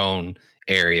within your own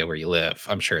area where you live,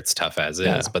 I'm sure it's tough as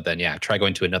is. But then try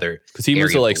going to another, because he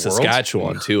moves to like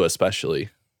Saskatchewan too, especially. I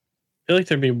feel like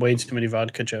there'd be way too many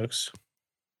vodka jokes.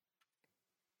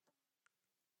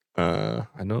 I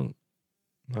don't.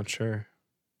 Not sure.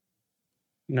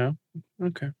 No?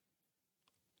 Okay.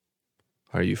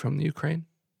 Are you from the Ukraine?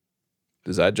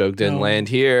 Because that joke didn't land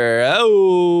here.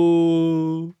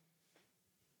 Oh,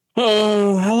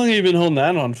 how long have you been holding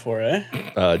that on for,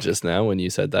 eh? Just now when you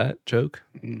said that joke.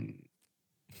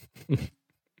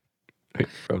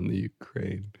 From the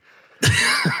Ukraine.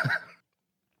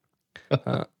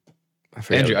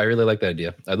 Andrew, I really like that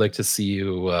idea. I'd like to see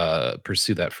you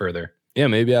pursue that further. Yeah,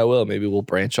 maybe I will. Maybe we'll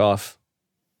branch off.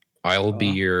 I'll be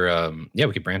your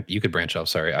we could branch. You could branch off.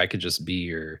 Sorry, I could just be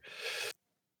your.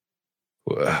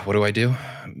 What do I do?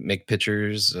 Make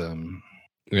pictures.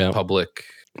 Public.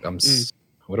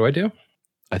 What do I do?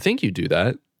 I think you do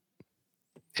that.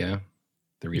 Yeah,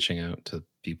 the reaching out to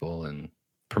people and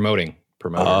promoting.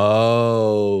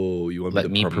 Oh, you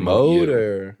want me to promote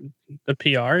or the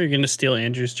PR? You're going to steal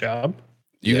Andrew's job?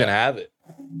 You can have it.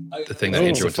 The thing that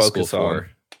Andrew went to school for.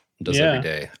 Does every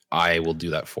day. I will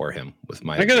do that for him with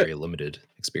my very limited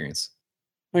experience.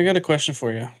 I got a question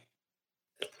for you.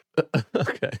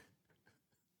 Okay.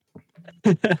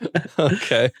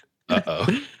 Okay. Uh-oh.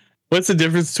 What's the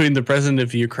difference between the president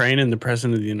of Ukraine and the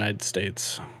president of the United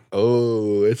States?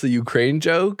 Oh, it's a Ukraine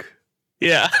joke?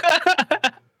 Yeah.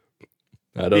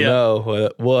 I don't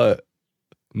know. What?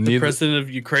 The president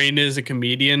of Ukraine is a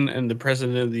comedian and the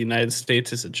president of the United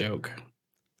States is a joke.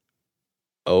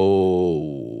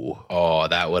 Oh,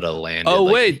 that would have landed. Oh,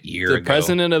 like wait, a year the ago.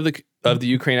 president of the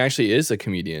Ukraine actually is a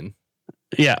comedian.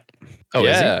 Yeah. Oh,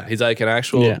 yeah. is he? He's like an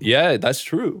actual. Yeah, that's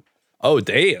true. Oh,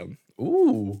 damn.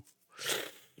 Ooh,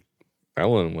 that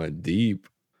one went deep.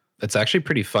 It's actually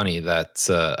pretty funny that.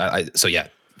 So yeah,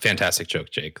 fantastic joke,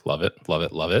 Jake. Love it.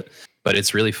 But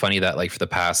it's really funny that like for the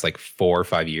past like 4 or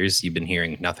 5 years, you've been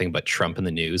hearing nothing but Trump in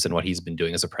the news and what he's been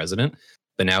doing as a president.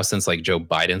 But now since like Joe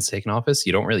Biden's taken office,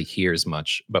 you don't really hear as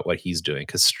much about what he's doing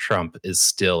because Trump is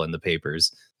still in the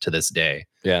papers to this day.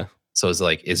 Yeah. So it's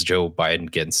like, is Joe Biden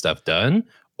getting stuff done,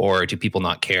 or do people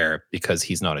not care because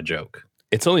he's not a joke?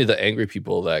 It's only the angry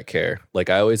people that care. Like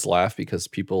I always laugh because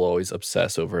people always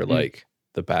obsess over like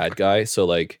the bad guy. So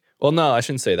like, well, no, I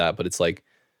shouldn't say that, but it's like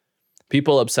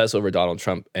people obsess over Donald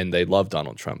Trump and they love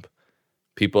Donald Trump.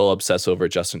 People obsess over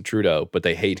Justin Trudeau, but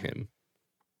they hate him.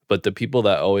 But the people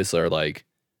that always are like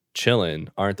chilling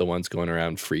aren't the ones going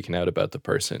around freaking out about the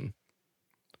person.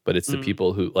 But it's the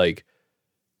people who like,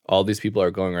 all these people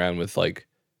are going around with like,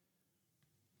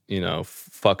 you know,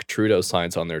 fuck Trudeau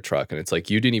signs on their truck. And it's like,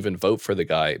 you didn't even vote for the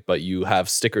guy, but you have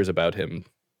stickers about him.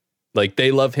 Like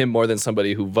they love him more than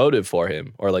somebody who voted for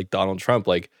him, or like Donald Trump.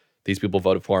 Like these people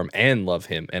voted for him and love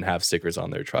him and have stickers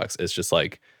on their trucks. It's just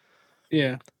like,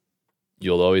 yeah,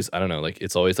 you'll always, I don't know, like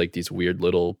it's always like these weird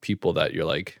little people that you're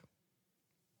like,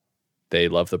 they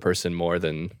love the person more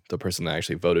than the person that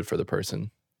actually voted for the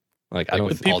person. Like I don't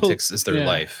think politics is their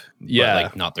life, yeah, but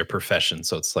like not their profession.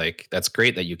 So it's like, that's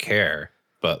great that you care,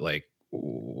 but like,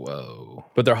 whoa.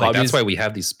 But their hobbies. That's why we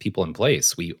have these people in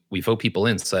place. We vote people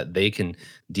in so that they can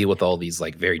deal with all these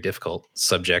like very difficult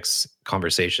subjects,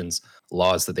 conversations,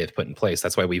 laws that they've put in place.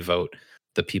 That's why we vote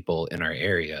the people in our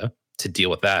area to deal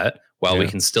with that. While we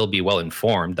can still be well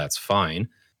informed, that's fine.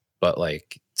 But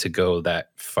like to go that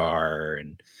far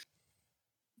and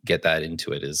get that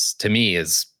into it is, to me,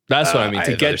 is that's what I mean.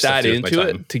 To get that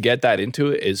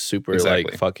into it is super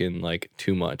like fucking like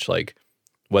too much. Like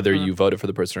whether you voted for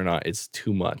the person or not, it's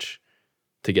too much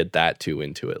to get that too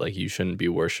into it. Like you shouldn't be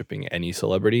worshiping any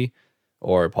celebrity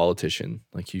or a politician.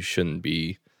 Like you shouldn't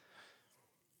be.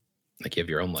 Like you have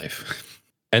your own life.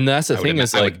 And that's the thing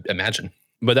is like, I would imagine.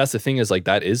 But that's the thing is like,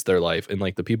 that is their life. And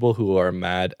like the people who are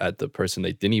mad at the person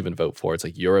they didn't even vote for, it's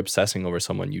like you're obsessing over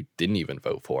someone you didn't even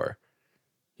vote for.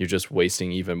 You're just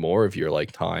wasting even more of your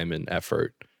like time and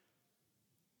effort.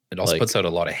 It also puts out a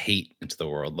lot of hate into the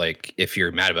world. Like if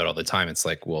you're mad about it all the time, it's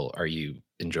like, well, are you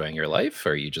enjoying your life?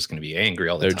 Or are you just going to be angry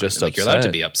all the time? Just like, you're allowed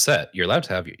to be upset. You're allowed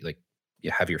to have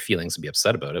you have your feelings and be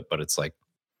upset about it. But it's like,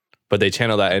 but they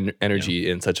channel that energy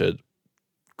in such a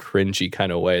cringy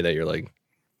kind of way that you're like,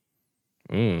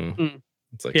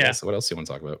 It's like, yeah. So what else do you want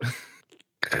to talk about?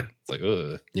 It's like,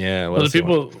 ugh. Yeah. Well, the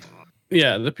people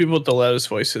with the loudest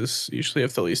voices usually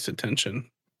have the least attention.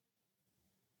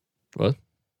 What?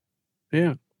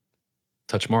 Yeah.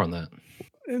 Touch more on that.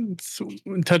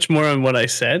 Touch more on what I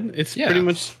said. It's pretty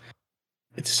much,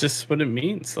 it's just what it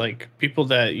means. Like people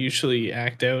that usually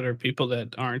act out are people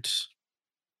that aren't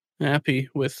happy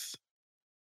with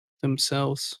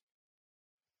themselves.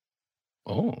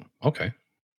 Oh, okay.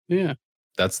 Yeah.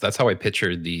 That's how I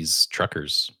picture these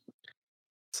truckers.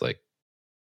 It's like,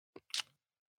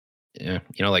 yeah,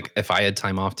 you know, like if I had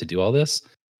time off to do all this,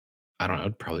 I don't know,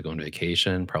 I'd probably go on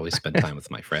vacation, probably spend time with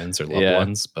my friends or loved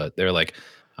ones. But they're like,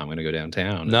 I'm going to go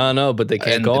downtown. No, but they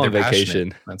can't go on vacation.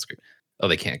 Passionate. That's great. Oh,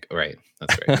 they can't. Right.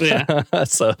 That's right. Yeah.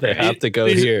 So they have to go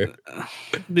here.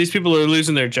 These people are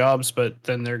losing their jobs, but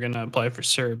then they're going to apply for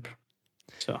CERB.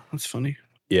 So that's funny.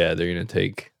 Yeah, they're going to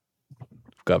take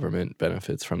government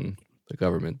benefits from the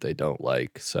government they don't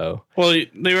like. So, well,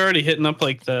 they were already hitting up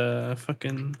like the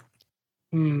fucking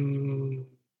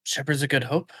Shepherds of Good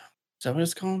Hope. Is that what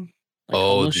it's called? Like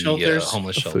homeless shelters,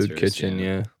 homeless shelters, food kitchen.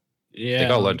 Yeah. They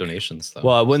got a lot of donations though.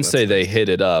 Well, I wouldn't say they hit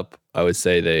it up. I would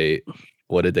say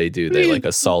what did they do? They like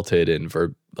assaulted and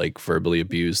verbally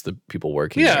abused the people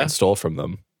working there and stole from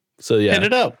them. So yeah, hit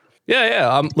it up.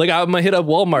 Yeah. I'm gonna hit up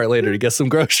Walmart later to get some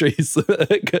groceries.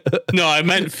 No, I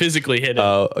meant physically hit it.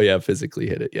 Oh yeah, physically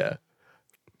hit it.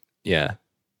 Yeah.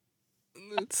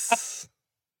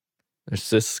 There's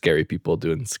just scary people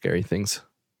doing scary things.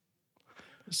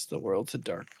 The world's a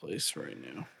dark place right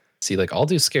now. See, like I'll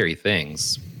do scary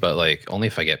things, but like only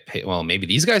if I get paid. Well, maybe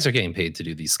these guys are getting paid to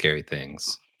do these scary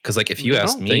things. Because like if you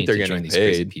asked me to join these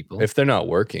crazy people, if they're not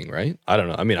working, right? I don't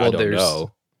know. I mean, I don't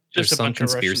know. There's some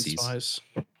conspiracies.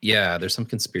 Yeah, there's some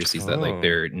conspiracies that like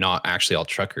they're not actually all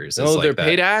truckers. No, they're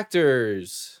paid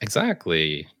actors.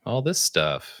 Exactly. All this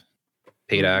stuff.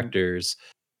 Paid actors.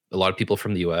 A lot of people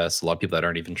from the US. A lot of people that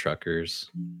aren't even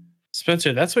truckers.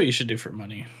 Spencer, that's what you should do for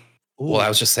money. Well, I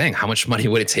was just saying, how much money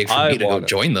would it take for me to go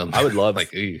join them? I would love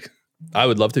I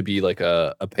would love to be like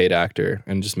a paid actor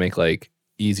and just make like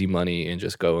easy money and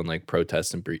just go and like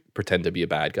protest and pretend to be a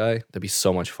bad guy. That'd be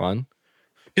so much fun.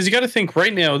 Because you got to think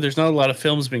right now, there's not a lot of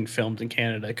films being filmed in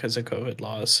Canada because of COVID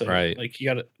laws. So, Right. like,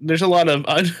 there's a lot of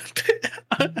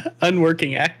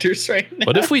unworking actors right now.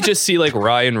 What if we just see like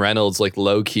Ryan Reynolds, like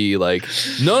low key, like,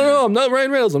 no, I'm not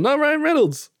Ryan Reynolds. I'm not Ryan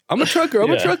Reynolds. I'm a trucker.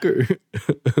 I'm a trucker.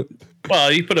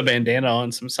 Well, you put a bandana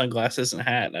on, some sunglasses, and a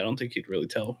hat. And I don't think you'd really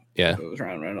tell. Yeah. If it was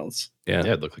Ryan Reynolds. Yeah.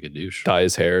 Yeah, it looked like a douche. Dye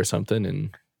his hair or something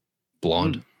and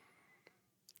Blonde.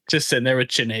 Just sitting there with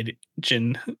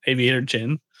aviator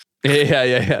gin.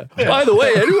 Yeah. By the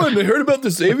way, anyone heard about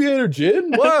this aviator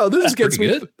gin? Wow, this gets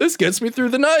me through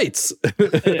the nights.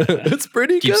 It's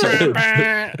pretty good.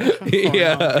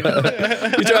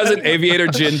 Yeah. He drives an aviator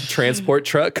gin transport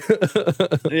truck.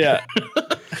 Yeah.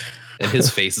 And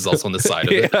his face is also on the side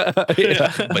of it.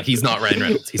 Yeah. But he's not Ryan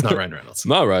Reynolds. He's not Ryan Reynolds.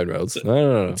 Not Ryan Reynolds.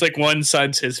 No. It's like one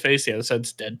side's his face, the other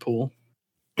side's Deadpool.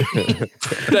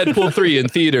 That'd 3 in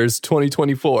theaters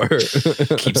 2024. Keeps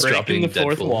Breaking dropping the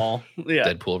fourth Deadpool, wall. Yeah.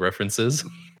 Deadpool references.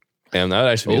 Damn, that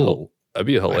would actually that'd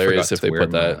be hilarious if they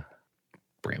put that.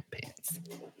 Brown pants.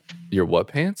 Your what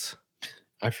pants?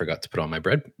 I forgot to put on my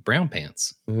brown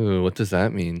pants. Ooh, what does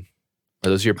that mean? Are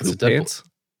those your It's a poop Deadpool. pants?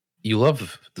 You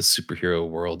love the superhero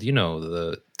world. You know,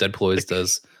 the Deadpool always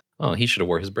does. Oh, he should have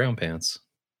wore his brown pants.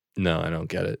 No, I don't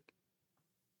get it.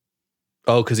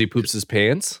 Oh, because he poops his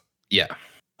pants? Yeah.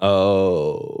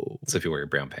 Oh. So if you wear your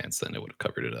brown pants, then it would have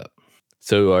covered it up.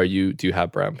 So do you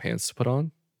have brown pants to put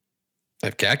on? I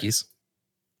have khakis.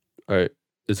 All right.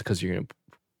 Is it because you're going to...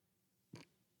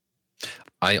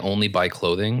 I only buy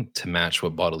clothing to match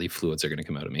what bodily fluids are going to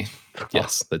come out of me.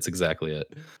 Yes, that's exactly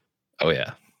it. Oh,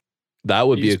 yeah. That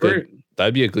would be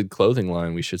that'd be a good clothing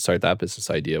line. We should start that business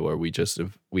idea where we just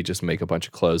make a bunch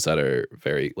of clothes that are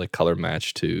very like color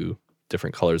matched to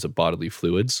different colors of bodily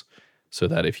fluids, so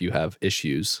that if you have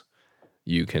issues,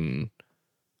 you can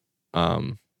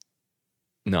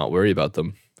not worry about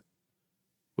them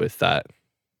with that.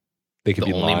 They could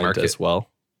be only lined market as well.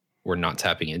 We're not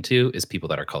tapping into is people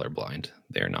that are colorblind.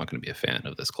 They're not going to be a fan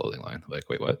of this clothing line. Like,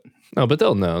 wait, what? No, but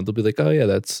they'll know. They'll be like, oh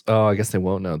yeah, I guess they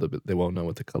won't know. They won't know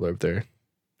what the color of their.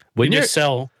 When you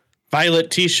sell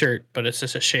violet T-shirt, but it's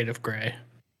just a shade of gray.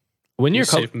 When you're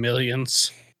save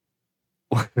millions.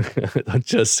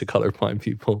 Just to colorblind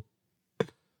people.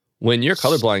 When you're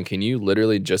colorblind, can you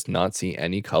literally just not see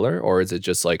any color, or is it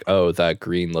just like, oh, that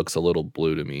green looks a little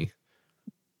blue to me,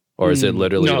 or is it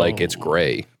literally like it's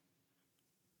gray?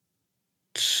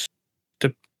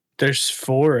 There's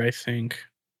 4, I think.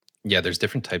 Yeah, there's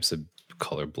different types of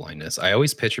color blindness. I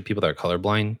always picture people that are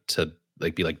colorblind to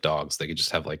like be like dogs. They could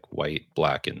just have like white,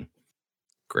 black, and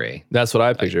gray. That's what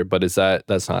I picture, but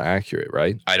that's not accurate,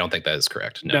 right? I don't think that is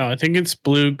correct. No, I think it's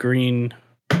blue, green,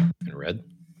 and red.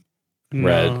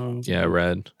 Red. Yeah,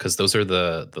 red. Because those are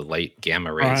the light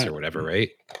gamma rays or whatever,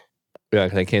 right? Yeah,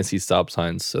 because I can't see stop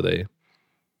signs, so they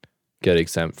get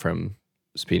exempt from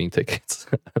speeding tickets.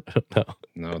 I don't know.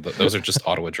 No, those are just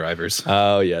Ottawa drivers.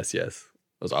 Oh, yes.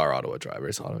 Those are Ottawa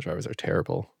drivers. Ottawa drivers are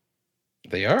terrible.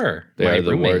 They are. They are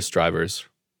the worst drivers.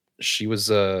 She was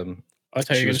driving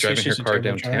her car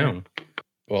downtown.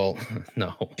 Well,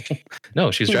 no.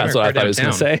 No, she's driving her car downtown. That's what I thought I was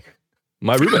going to say.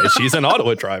 My roommate, she's an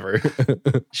Ottawa driver.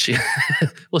 She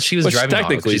was driving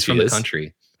technically. She's from the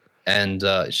country. And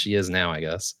she is now, I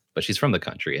guess. But she's from the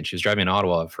country, and she was driving in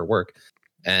Ottawa for work.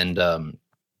 And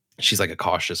she's like a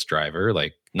cautious driver,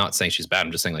 like not saying she's bad.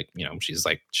 I'm just saying like, you know, she's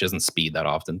like, she doesn't speed that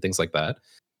often, things like that.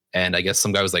 And I guess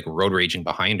some guy was like road raging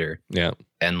behind her. Yeah.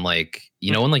 And like,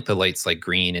 you know, when like the lights like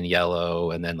green and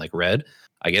yellow and then like red,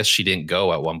 I guess she didn't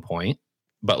go at one point,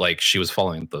 but like she was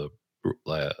following the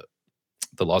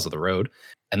laws of the road.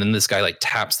 And then this guy like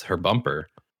taps her bumper.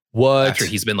 What? After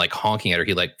he's been like honking at her,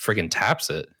 he like friggin' taps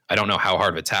it. I don't know how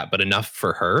hard of a tap, but enough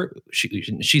for her.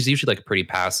 She's usually like a pretty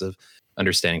passive,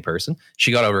 understanding person.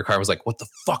 She got out of her car and was like, what the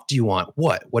fuck do you want?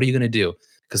 What are you going to do?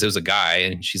 Because it was a guy,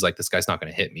 and she's like, this guy's not going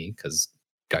to hit me because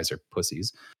guys are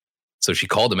pussies. So she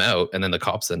called him out, and then the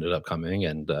cops ended up coming.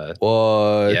 And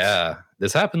what? Yeah,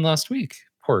 this happened last week.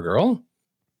 Poor girl.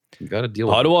 You got to deal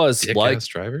with Ottawa's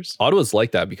drivers. Ottawa's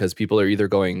like that because people are either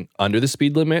going under the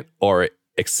speed limit or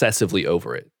excessively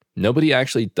over it. Nobody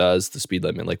actually does the speed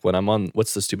limit. Like when I'm on,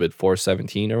 what's the stupid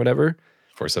 417 or whatever?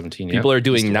 417. People are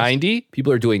doing 90.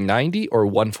 People are doing 90 or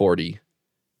 140.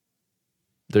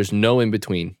 There's no in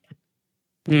between.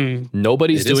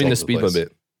 Nobody's doing the speed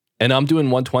limit. And I'm doing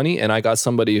 120, and I got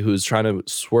somebody who's trying to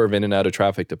swerve in and out of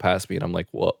traffic to pass me, and I'm like,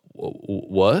 what?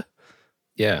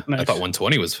 Yeah, nice. I thought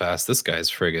 120 was fast. This guy's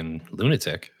friggin'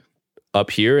 lunatic. Up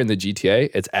here in the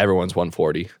GTA, it's everyone's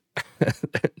 140.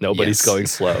 Nobody's going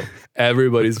slow.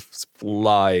 Everybody's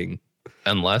flying.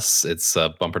 Unless it's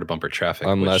bumper to bumper traffic.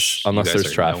 Unless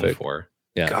there's traffic.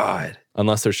 Yeah. God.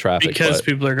 Unless there's traffic. Because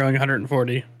people are going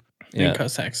 140 Yeah. and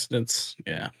cause accidents.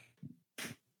 Yeah.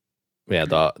 Yeah,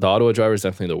 the Ottawa drivers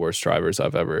definitely the worst drivers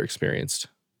I've ever experienced.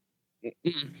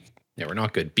 Yeah, we're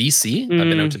not good. BC, I've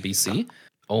been out to BC.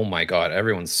 Oh my God,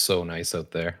 everyone's so nice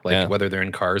out there. Like whether they're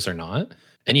in cars or not.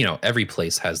 And every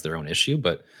place has their own issue,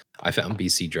 but I found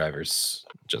BC drivers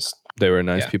just they were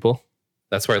nice people.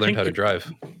 That's where I learned how to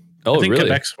drive. Oh, I think really?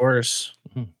 Quebec's worse.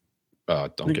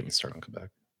 Don't get me started on Quebec.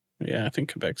 Yeah, I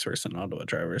think Quebec's worse than Ottawa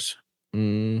drivers.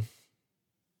 No,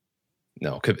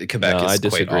 Quebec is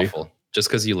quite awful. Just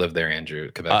because you live there,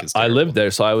 Andrew, Quebec is terrible. I lived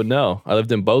there, so I would know. I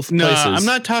lived in both places. No, I'm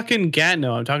not talking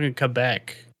Gatineau. I'm talking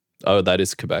Quebec. Oh, that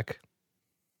is Quebec.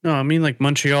 No, I mean like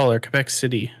Montreal or Quebec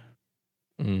City.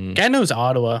 Gatineau's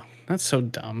Ottawa. That's so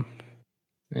dumb.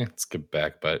 Yeah, it's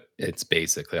Quebec, but it's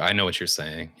basically, I know what you're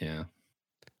saying. Yeah.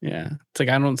 Yeah. It's like,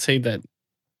 I don't say that.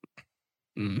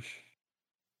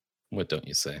 What don't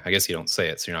you say? I guess you don't say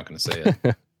it, so you're not going to say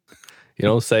it. You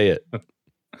don't say it.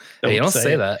 Hey, you don't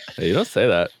say that. Hey, you don't say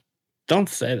that. Don't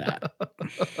say that.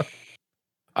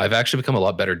 I've actually become a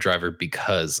lot better driver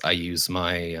because I use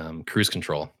my cruise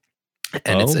control.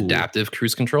 And it's adaptive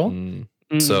cruise control.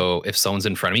 So if someone's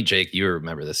in front of me, Jake, you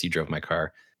remember this. You drove my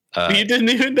car. You didn't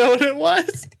even know what it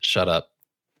was? Shut up.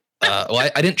 Well,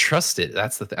 I didn't trust it.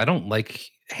 That's the thing. I don't like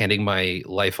handing my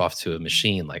life off to a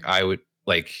machine. Like I would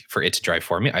like for it to drive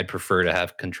for me. I'd prefer to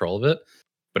have control of it.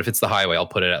 But if it's the highway, I'll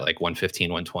put it at like 115,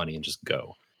 120 and just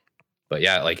go. But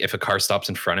yeah, like if a car stops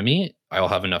in front of me, I'll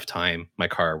have enough time. My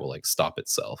car will like stop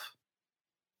itself,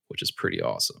 which is pretty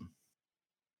awesome.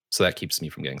 So that keeps me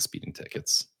from getting speeding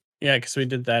tickets. Yeah, because we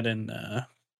did that in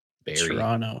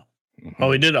Toronto. Mm-hmm. Oh,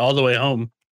 we did it all the way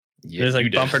home. Yeah, it was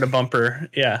like bumper to bumper.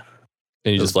 Yeah.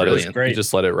 And you just let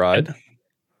it ride.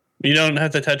 You don't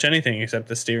have to touch anything except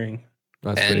the steering.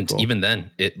 That's and cool. Even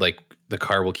then, it like the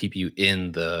car will keep you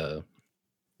in the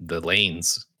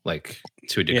lanes like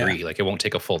to a degree. Yeah. Like it won't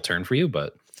take a full turn for you,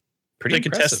 but pretty like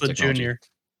impressive a Tesla technology. Junior.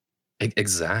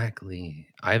 Exactly.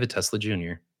 I have a Tesla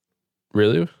Junior.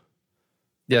 Really?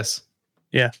 Yes.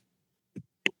 Yeah.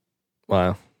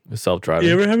 Wow. It's self-driving.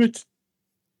 You ever have it?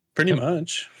 Pretty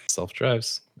much.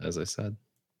 Self-drives, as I said.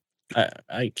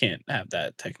 I can't have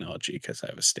that technology because I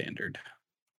have a standard,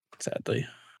 sadly.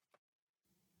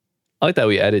 I like that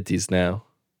we edit these now.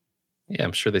 Yeah,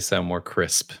 I'm sure they sound more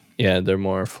crisp. Yeah, they're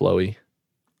more flowy.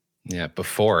 Yeah,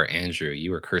 before, Andrew,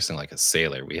 you were cursing like a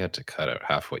sailor. We had to cut out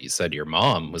half what you said. Your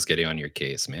mom was getting on your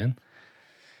case, man.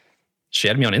 She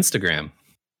had me on Instagram.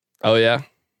 Oh, yeah?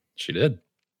 She did.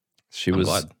 She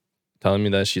was telling me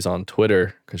that she's on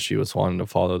Twitter because she was wanting to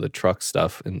follow the truck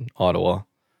stuff in Ottawa.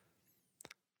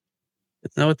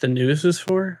 Isn't that what the news is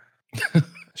for?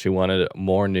 She wanted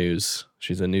more news.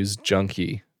 She's a news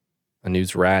junkie, a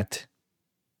news rat.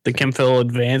 The Kempville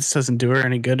Advance doesn't do her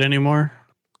any good anymore.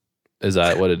 Is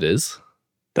that what it is?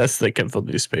 That's the Kempville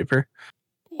newspaper.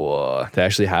 Whoa, they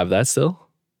actually have that still?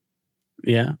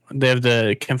 Yeah, they have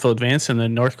the Kempville Advance and the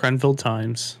North Grenville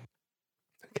Times.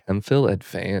 Kempville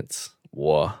Advance.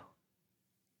 Whoa.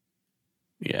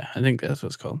 Yeah, I think that's what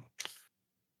it's called.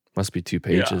 Must be 2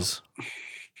 pages. Yeah.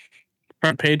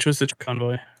 Front page was the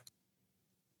convoy.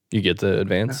 You get the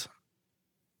Advance?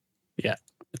 Yeah,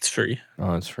 it's free.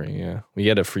 Oh, it's free, yeah. We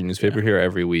get a free newspaper here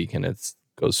every week, and it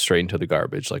goes straight into the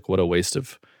garbage. Like, what a waste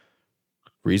of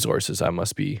resources that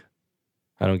must be.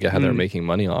 I don't get how they're making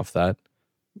money off that.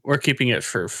 We're keeping it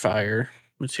for fire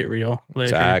material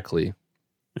later. Exactly.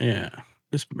 Yeah,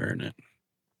 just burn it.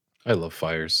 I love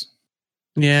fires.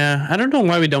 Yeah, I don't know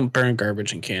why we don't burn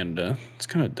garbage in Canada. It's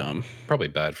kind of dumb. Probably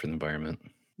bad for the environment.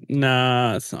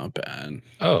 Nah, it's not bad.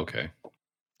 Oh, okay.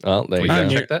 Well, there you go.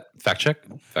 Check that. Fact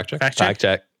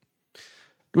check.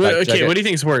 Well, okay, what do you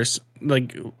think is worse?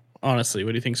 Like, honestly,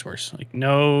 what do you think is worse? Like,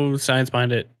 no science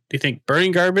behind it. Do you think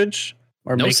burning garbage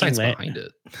or no making science behind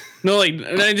it? No, like,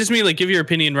 I just mean like give your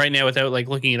opinion right now without like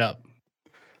looking it up.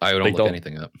 I don't look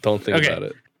anything up. Don't think about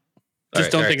it.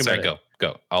 Just don't think about it.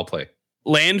 Go. I'll play.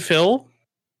 Landfill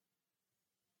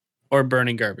or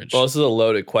burning garbage? Well, this is a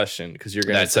loaded question because you're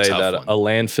going to say that a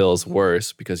landfill is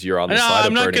worse because you're on the side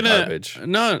of burning garbage.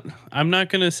 No, I'm not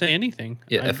going to say anything.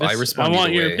 Yeah, I respond, I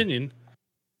want your opinion.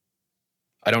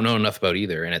 I don't know enough about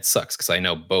either, and it sucks because I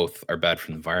know both are bad for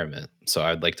the environment. So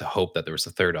I'd like to hope that there was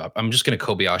a third op. I'm just going to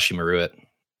Kobayashi Maru it.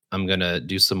 I'm going to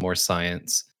do some more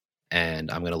science,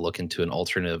 and I'm going to look into an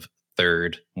alternative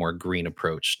third, more green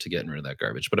approach to getting rid of that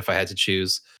garbage. But if I had to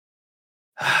choose,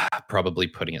 probably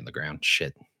putting it in the ground.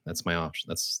 Shit, that's my option.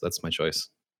 That's my choice.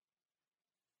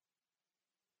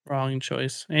 Wrong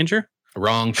choice, Andrew.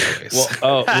 Wrong choice.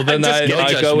 Well, then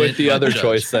I go with the other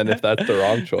choice then if that's the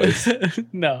wrong choice.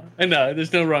 No,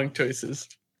 there's no wrong choices.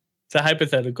 It's a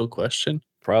hypothetical question.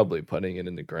 Probably putting it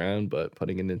in the ground, but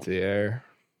putting it into the air.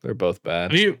 They're both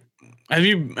bad. Have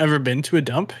you ever been to a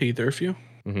dump, either of you?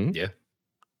 Mm-hmm. Yeah.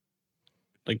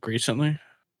 Like recently?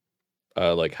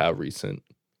 Like how recent?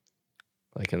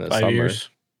 Like in the 5 summer. years?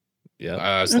 Yeah.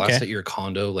 I was last at your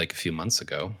condo like a few months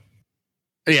ago.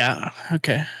 Yeah.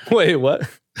 Okay. Wait, what?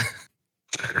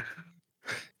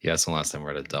 Yeah, that's the last time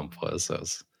we're at a dump was. I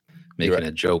was making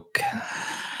a joke.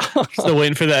 Still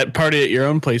waiting for that party at your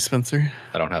own place, Spencer.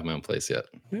 I don't have my own place yet.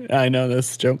 I know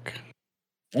that's a joke.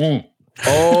 Mm.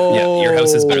 Oh, Yeah, your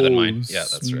house is better than mine. Yeah,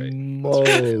 that's right.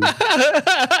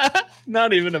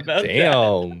 Not even about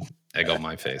Damn. Egg on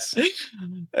my face.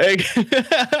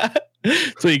 that.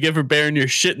 So you get for burying your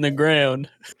shit in the ground.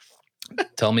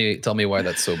 Tell me why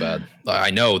that's so bad.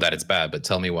 I know that it's bad, but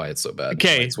tell me why it's so bad.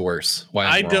 Okay. Why it's worse. Why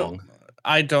I'm wrong.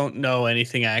 I don't know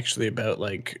anything actually about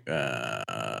like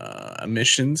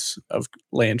emissions of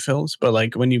landfills, but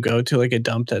like when you go to like a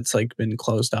dump that's like been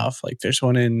closed off, like there's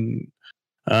one in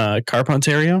Carp,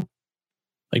 Ontario,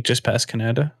 like just past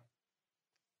Canada,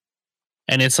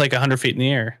 and it's like 100 feet in the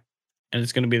air, and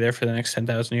it's going to be there for the next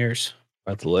 10,000 years.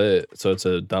 That's lit. So it's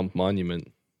a dump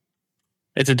monument.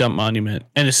 It's a dump monument,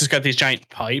 and it's just got these giant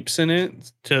pipes in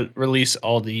it to release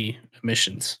all the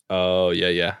emissions. Oh,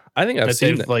 yeah. I think I've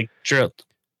seen that. Like drilled.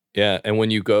 Yeah, and when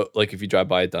you go, like if you drive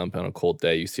by a dump on a cold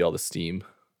day, you see all the steam.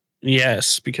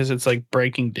 Yes, because it's like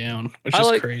breaking down, which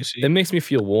is crazy. It makes me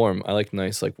feel warm. I like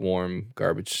nice, like warm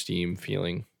garbage steam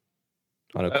feeling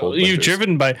on a cold. You've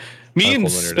driven by me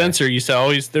and Spencer used to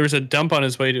always. There was a dump on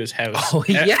his way to his house. Oh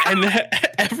yeah, and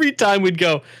every time we'd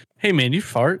go, "Hey man, you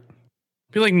fart?"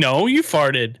 Be like, "No, you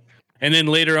farted." And then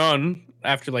later on,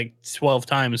 after like 12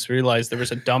 times, we realized there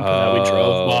was a dump that we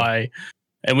drove by,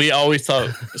 and we always thought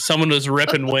someone was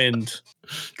ripping wind.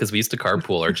 Because we used to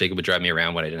carpool, or Jacob would drive me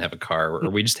around when I didn't have a car, or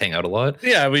we just hang out a lot.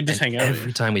 Yeah, we just hang out.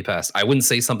 Every time we passed, I wouldn't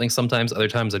say something sometimes. Other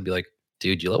times I'd be like,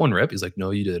 dude, you let one rip? He's like,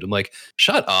 no, you did. I'm like,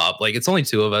 shut up. Like, it's only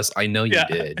two of us. I know you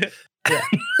did. Yeah.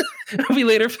 We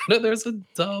later found out there's a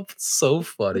dump. So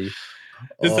funny.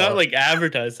 It's not like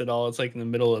advertised at all. It's like in the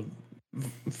middle of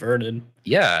Vernon.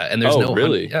 Yeah. And there's no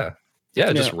really? Yeah.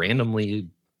 Just randomly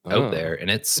out there. And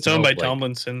it's owned by like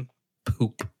Tomlinson.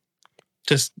 Poop.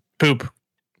 Just poop.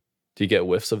 Do you get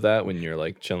whiffs of that when you're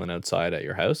like chilling outside at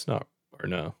your house? No.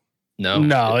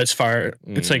 No, it's far.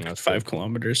 It's like 5 good.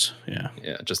 kilometers. Yeah.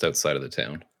 Yeah, just outside of the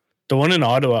town. The one in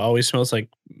Ottawa always smells like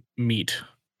meat.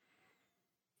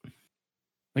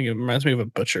 Like it reminds me of a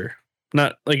butcher.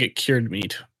 Not like a cured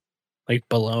meat. Like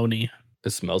bologna. It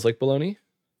smells like bologna?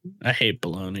 I hate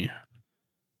bologna.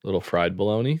 Little fried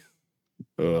bologna?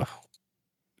 Ugh.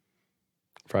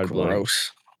 Fried bologna.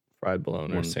 Gross. Fried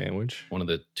bologna or sandwich. One of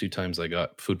the 2 times I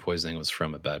got food poisoning was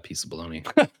from a bad piece of bologna.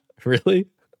 Really?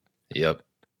 Yep.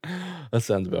 That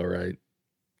sounds about right.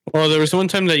 Well, there was one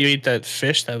time that you ate that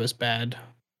fish that was bad.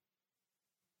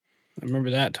 I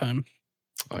remember that time.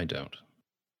 I don't.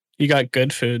 You got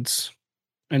good foods,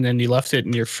 and then you left it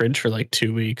in your fridge for like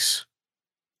 2 weeks.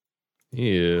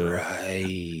 Ew.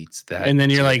 Right. And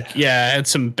then you're like, yeah, I had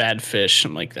some bad fish.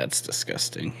 I'm like, that's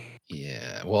disgusting.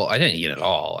 Yeah. Well, I didn't eat it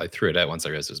all. I threw it out once I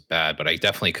realized it was bad, but I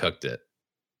definitely cooked it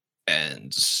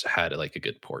and had like a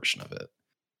good portion of it.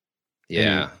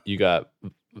 Yeah. You got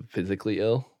physically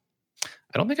ill?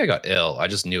 I don't think I got ill. I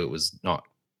just knew it was not.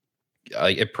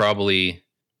 I probably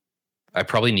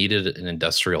needed an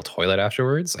industrial toilet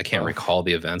afterwards. I can't recall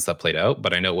the events that played out,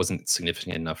 but I know it wasn't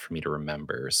significant enough for me to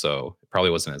remember. So it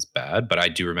probably wasn't as bad, but I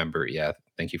do remember. Yeah.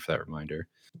 Thank you for that reminder.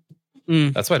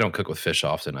 That's why I don't cook with fish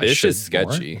often. Fish is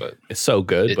sketchy. But it's so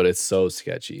good, but it's so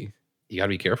sketchy. You got to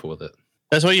be careful with it.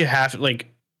 That's why you have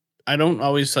like. I don't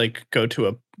always like go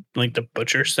to the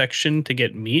butcher section to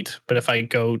get meat, but if I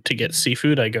go to get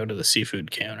seafood, I go to the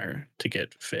seafood counter to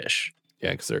get fish.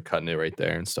 Yeah, because they're cutting it right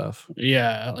there and stuff.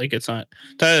 Yeah, like it's either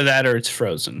that or it's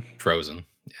frozen. Frozen.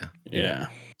 Yeah.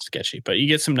 Sketchy. But you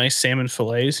get some nice salmon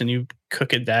fillets and you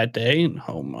cook it that day. And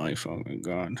oh my fucking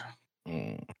god.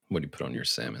 What do you put on your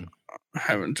salmon?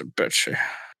 Having to bet you.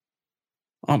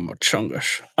 I'm a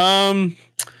chungus.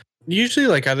 Usually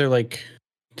like either like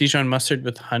Dijon mustard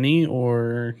with honey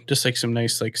or just like some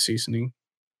nice like seasoning.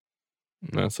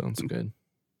 That sounds good.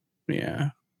 Yeah.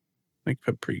 Like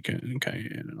paprika and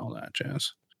cayenne and all that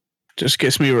jazz. Just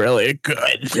gets me really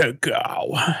good to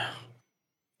go.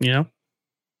 You know?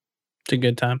 It's a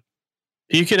good time.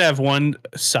 If you could have one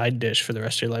side dish for the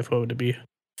rest of your life, what would it be?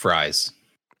 Fries.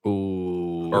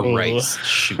 Ooh. Or rice.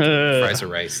 Shoot. Fries or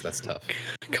rice. That's tough.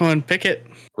 Come on, pick it.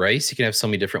 Rice, you can have so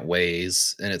many different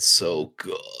ways, and it's so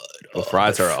good. The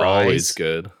fries are always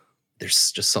good.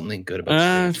 There's just something good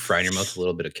about frying your mouth with a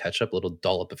little bit of ketchup, a little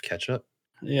dollop of ketchup.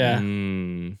 Yeah.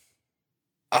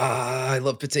 I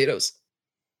love potatoes.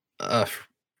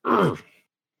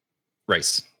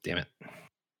 Rice. Damn it.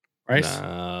 Rice?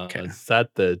 No, Okay. is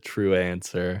that the true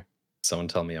answer? Someone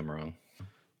tell me I'm wrong.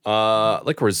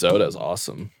 Like risotto is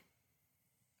awesome.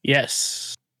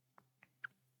 Yes.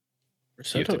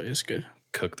 Risotto to- is good.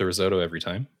 Cook the risotto every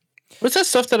time. What's that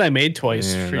stuff that I made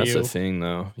twice Man, for that's you? the thing,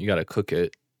 though. You got to cook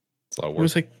it. It's a lot of It work.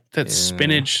 was like that Yeah.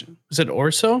 spinach. Was it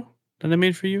orso that I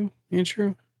made for you,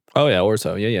 Andrew? Oh yeah,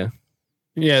 orzo. Yeah.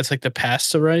 Yeah, it's like the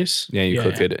pasta rice. Yeah, you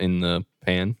cook it in the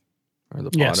pan or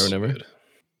the pot Yes. or whatever. Good.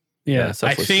 Yeah, that stuff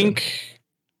I was think.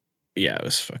 Yeah, it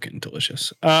was fucking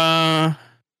delicious.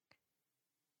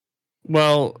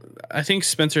 Well, I think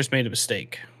Spencer's made a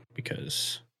mistake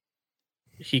because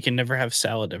he can never have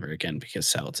salad ever again because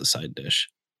salad's a side dish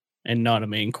and not a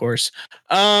main course.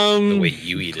 The way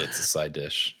you eat it's a side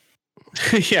dish.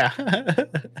 Yeah.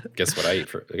 Guess what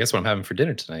I'm having for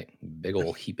dinner tonight? Big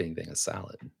old heaping thing of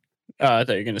salad. I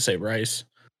thought you were gonna say rice.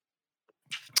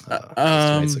 Just 2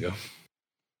 nights ago.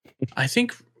 I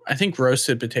think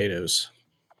roasted potatoes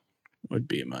would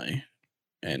be my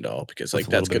end all because like With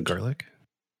a that's little bit good. of garlic.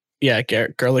 Yeah,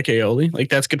 garlic aioli. Like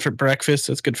that's good for breakfast.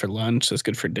 That's good for lunch. That's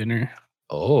good for dinner.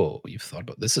 Oh, you've thought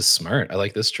about this. Is smart. I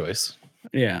like this choice.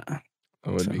 Yeah,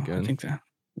 That would be I good. think that.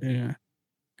 Yeah,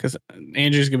 because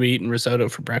Andrew's gonna be eating risotto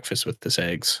for breakfast with this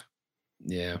eggs.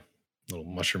 Yeah. Little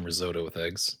mushroom risotto with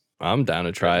eggs. I'm down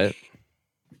to try it.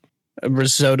 A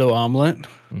risotto omelet.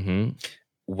 Mm-hmm.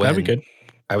 That'd be good.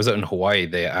 I was out in Hawaii,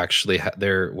 they actually had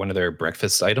one of their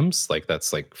breakfast items, like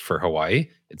that's like for Hawaii,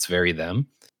 it's very them,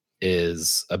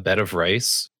 is a bed of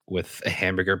rice with a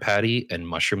hamburger patty and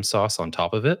mushroom sauce on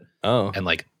top of it. Oh, And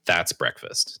like that's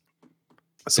breakfast.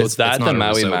 So is that the not a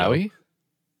Maui risotto. Maui?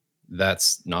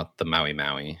 That's not the Maui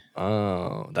Maui.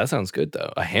 Oh, that sounds good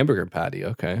though. A hamburger patty.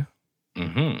 Okay,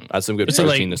 Mm-hmm. that's some good Is it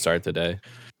protein like- to start the day.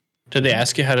 Did they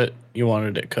ask you you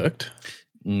wanted it cooked?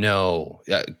 No,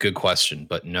 good question,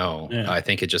 but no. Yeah. I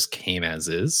think it just came as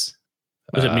is.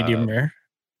 Was it medium rare?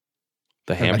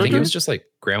 The I think hamburger. it was just like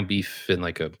ground beef in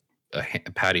like a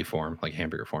patty form, like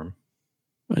hamburger form.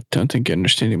 I don't think you're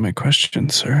understanding my question,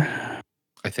 sir.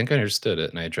 I think I understood it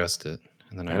and I addressed it.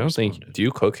 And then I don't think. responded. Do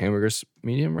you cook hamburgers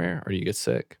medium rare or do you get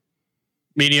sick?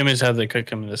 Medium is how they cook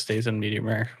them in the States, and medium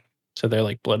rare. So they're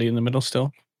like bloody in the middle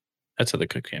still. That's how they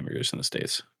cook hamburgers in the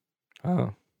States.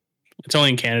 Oh, It's only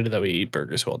in Canada that we eat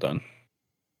burgers well done.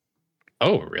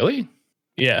 Oh, really?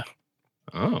 Yeah.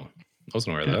 Oh, I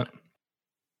wasn't aware of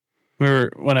that.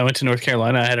 When I went to North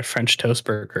Carolina, I had a French toast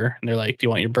burger, and they're like, "Do you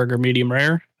want your burger medium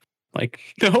rare?" Like,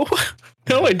 no,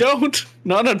 no, I don't.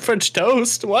 Not on French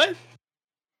toast. What?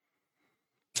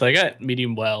 So I got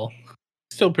medium well.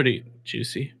 Still pretty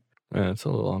juicy. yeah, it's a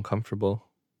little uncomfortable.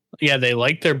 Yeah, they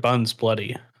like their buns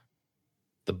bloody.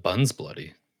 The bun's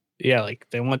bloody. Yeah, like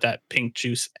they want that pink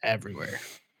juice everywhere.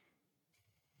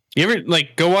 You ever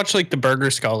like go watch like the Burger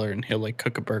Scholar, and he'll like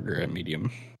cook a burger at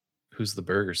medium. Who's the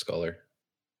burger scholar?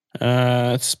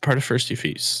 It's part of Firsty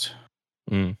Feast.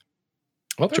 Mm.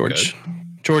 Well, they're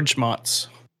George Motz.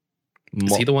 good.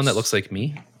 Is he the one that looks like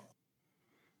me?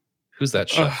 Who's that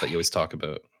chef Ugh. that you always talk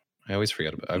about? I always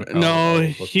forget about. No,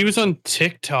 he was on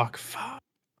TikTok. Fuck.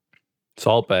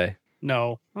 Salt Bay,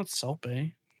 No, not Salt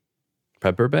Bay.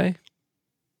 Pepper Bay.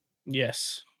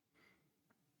 Yes.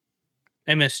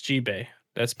 MSG Bay.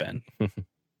 That's Ben.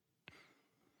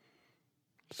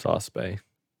 Sauce Bay.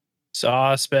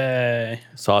 Sauce Bay.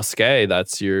 Sasuke,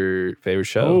 that's your favorite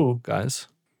show, Oh. guys?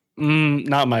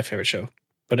 Not my favorite show,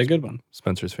 but a good one.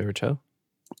 Spencer's favorite show?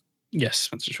 Yes,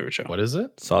 Spencer's favorite show. What is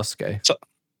it? Sasuke.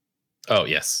 Oh,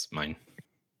 yes, mine.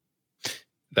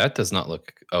 That does not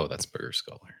look. Oh, that's Burger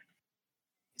Scholar.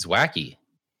 He's wacky.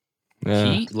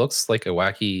 Yeah, He looks like a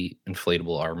wacky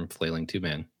inflatable arm flailing two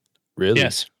man. really?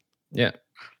 Yes. Yeah.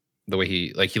 The way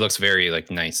he looks very like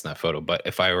nice in that photo. But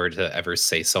if I were to ever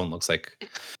say someone looks like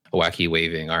a wacky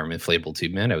waving arm inflatable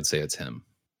tube man, I would say it's him.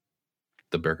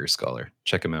 The Burger Scholar.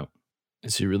 Check him out.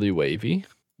 Is he really wavy?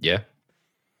 Yeah.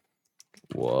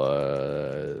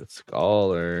 What?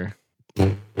 Scholar.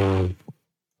 I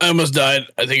almost died.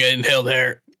 I think I inhaled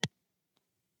air.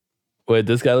 Wait,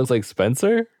 this guy looks like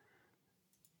Spencer?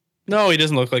 No, he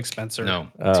doesn't look like Spencer. No,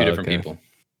 Oh, two different okay. people.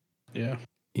 Yeah.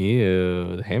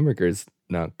 Ew, the hamburger's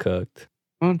not cooked.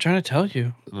 Well, I'm trying to tell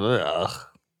you. Ugh.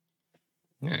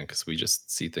 Yeah, because we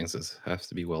just see things as have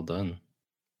to be well done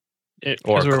Or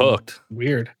 'Cause we're cooked.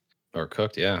 Weird. or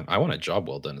cooked. Yeah, I want a job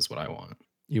well done is what I want.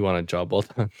 You want a job well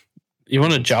done? You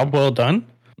want a job well done?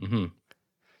 Hmm.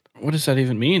 What does that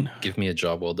even mean? Give me a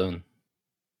job well done.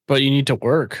 But you need to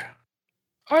work.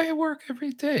 I work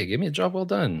every day. Give me a job well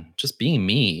done. Just being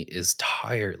me is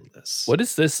tireless. What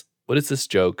is this? What is this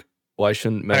joke? Why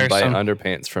shouldn't men buy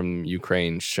underpants from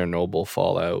Ukraine? Chernobyl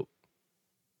fallout.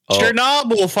 Oh.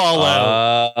 Chernobyl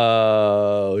fallout.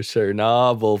 Oh,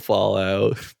 Chernobyl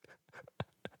fallout.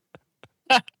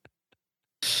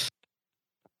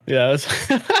 Yeah.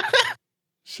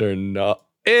 Chernobyl.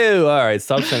 Ew. All right.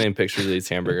 Stop sending pictures of these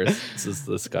hamburgers. This is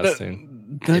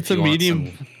disgusting. That's if you a medium.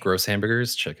 Want some gross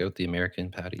hamburgers, check out the American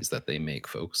patties that they make,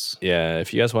 folks. Yeah.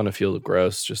 If you guys want to feel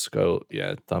gross, just go,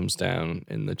 thumbs down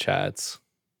in the chats.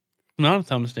 Not a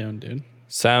thumbs down, dude.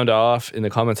 Sound off in the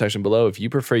comment section below if you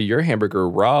prefer your hamburger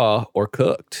raw or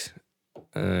cooked.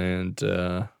 And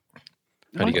how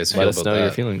do you guys let feel us about know that?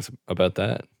 your feelings about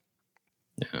that.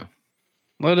 Yeah.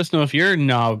 Let us know if you're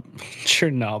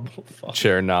Chernobyl fallout.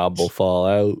 Chernobyl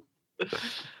fallout.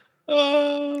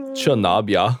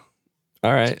 Chernobyl.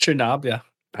 All right. Chernobyl.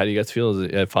 How do you guys feel?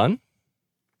 Is it fun?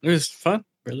 It was fun.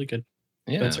 Really good.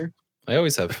 Yeah. Spencer? I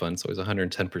always have fun. It's always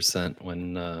 110%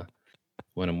 when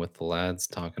I'm with the lads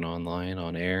talking online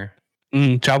on air.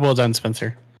 Job well done,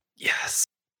 Spencer. Yes.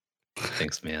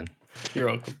 Thanks, man. You're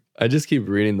welcome. I just keep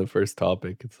reading the first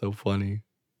topic. It's so funny.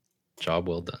 Job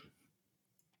well done.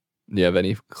 Do you have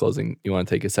any closing? You want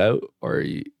to take us out, or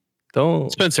you don't?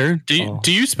 Spencer, do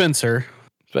you Spencer?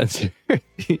 Spencer,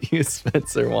 you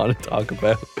Spencer want to talk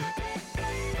about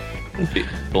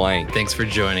blank? Thanks for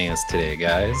joining us today,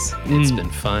 guys. It's been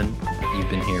fun. You've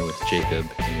been here with Jacob,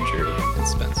 Andrew, and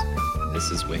Spencer. This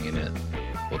is Winging It.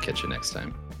 We'll catch you next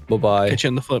time. Bye-bye. Catch you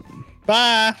on the flip.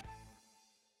 Bye.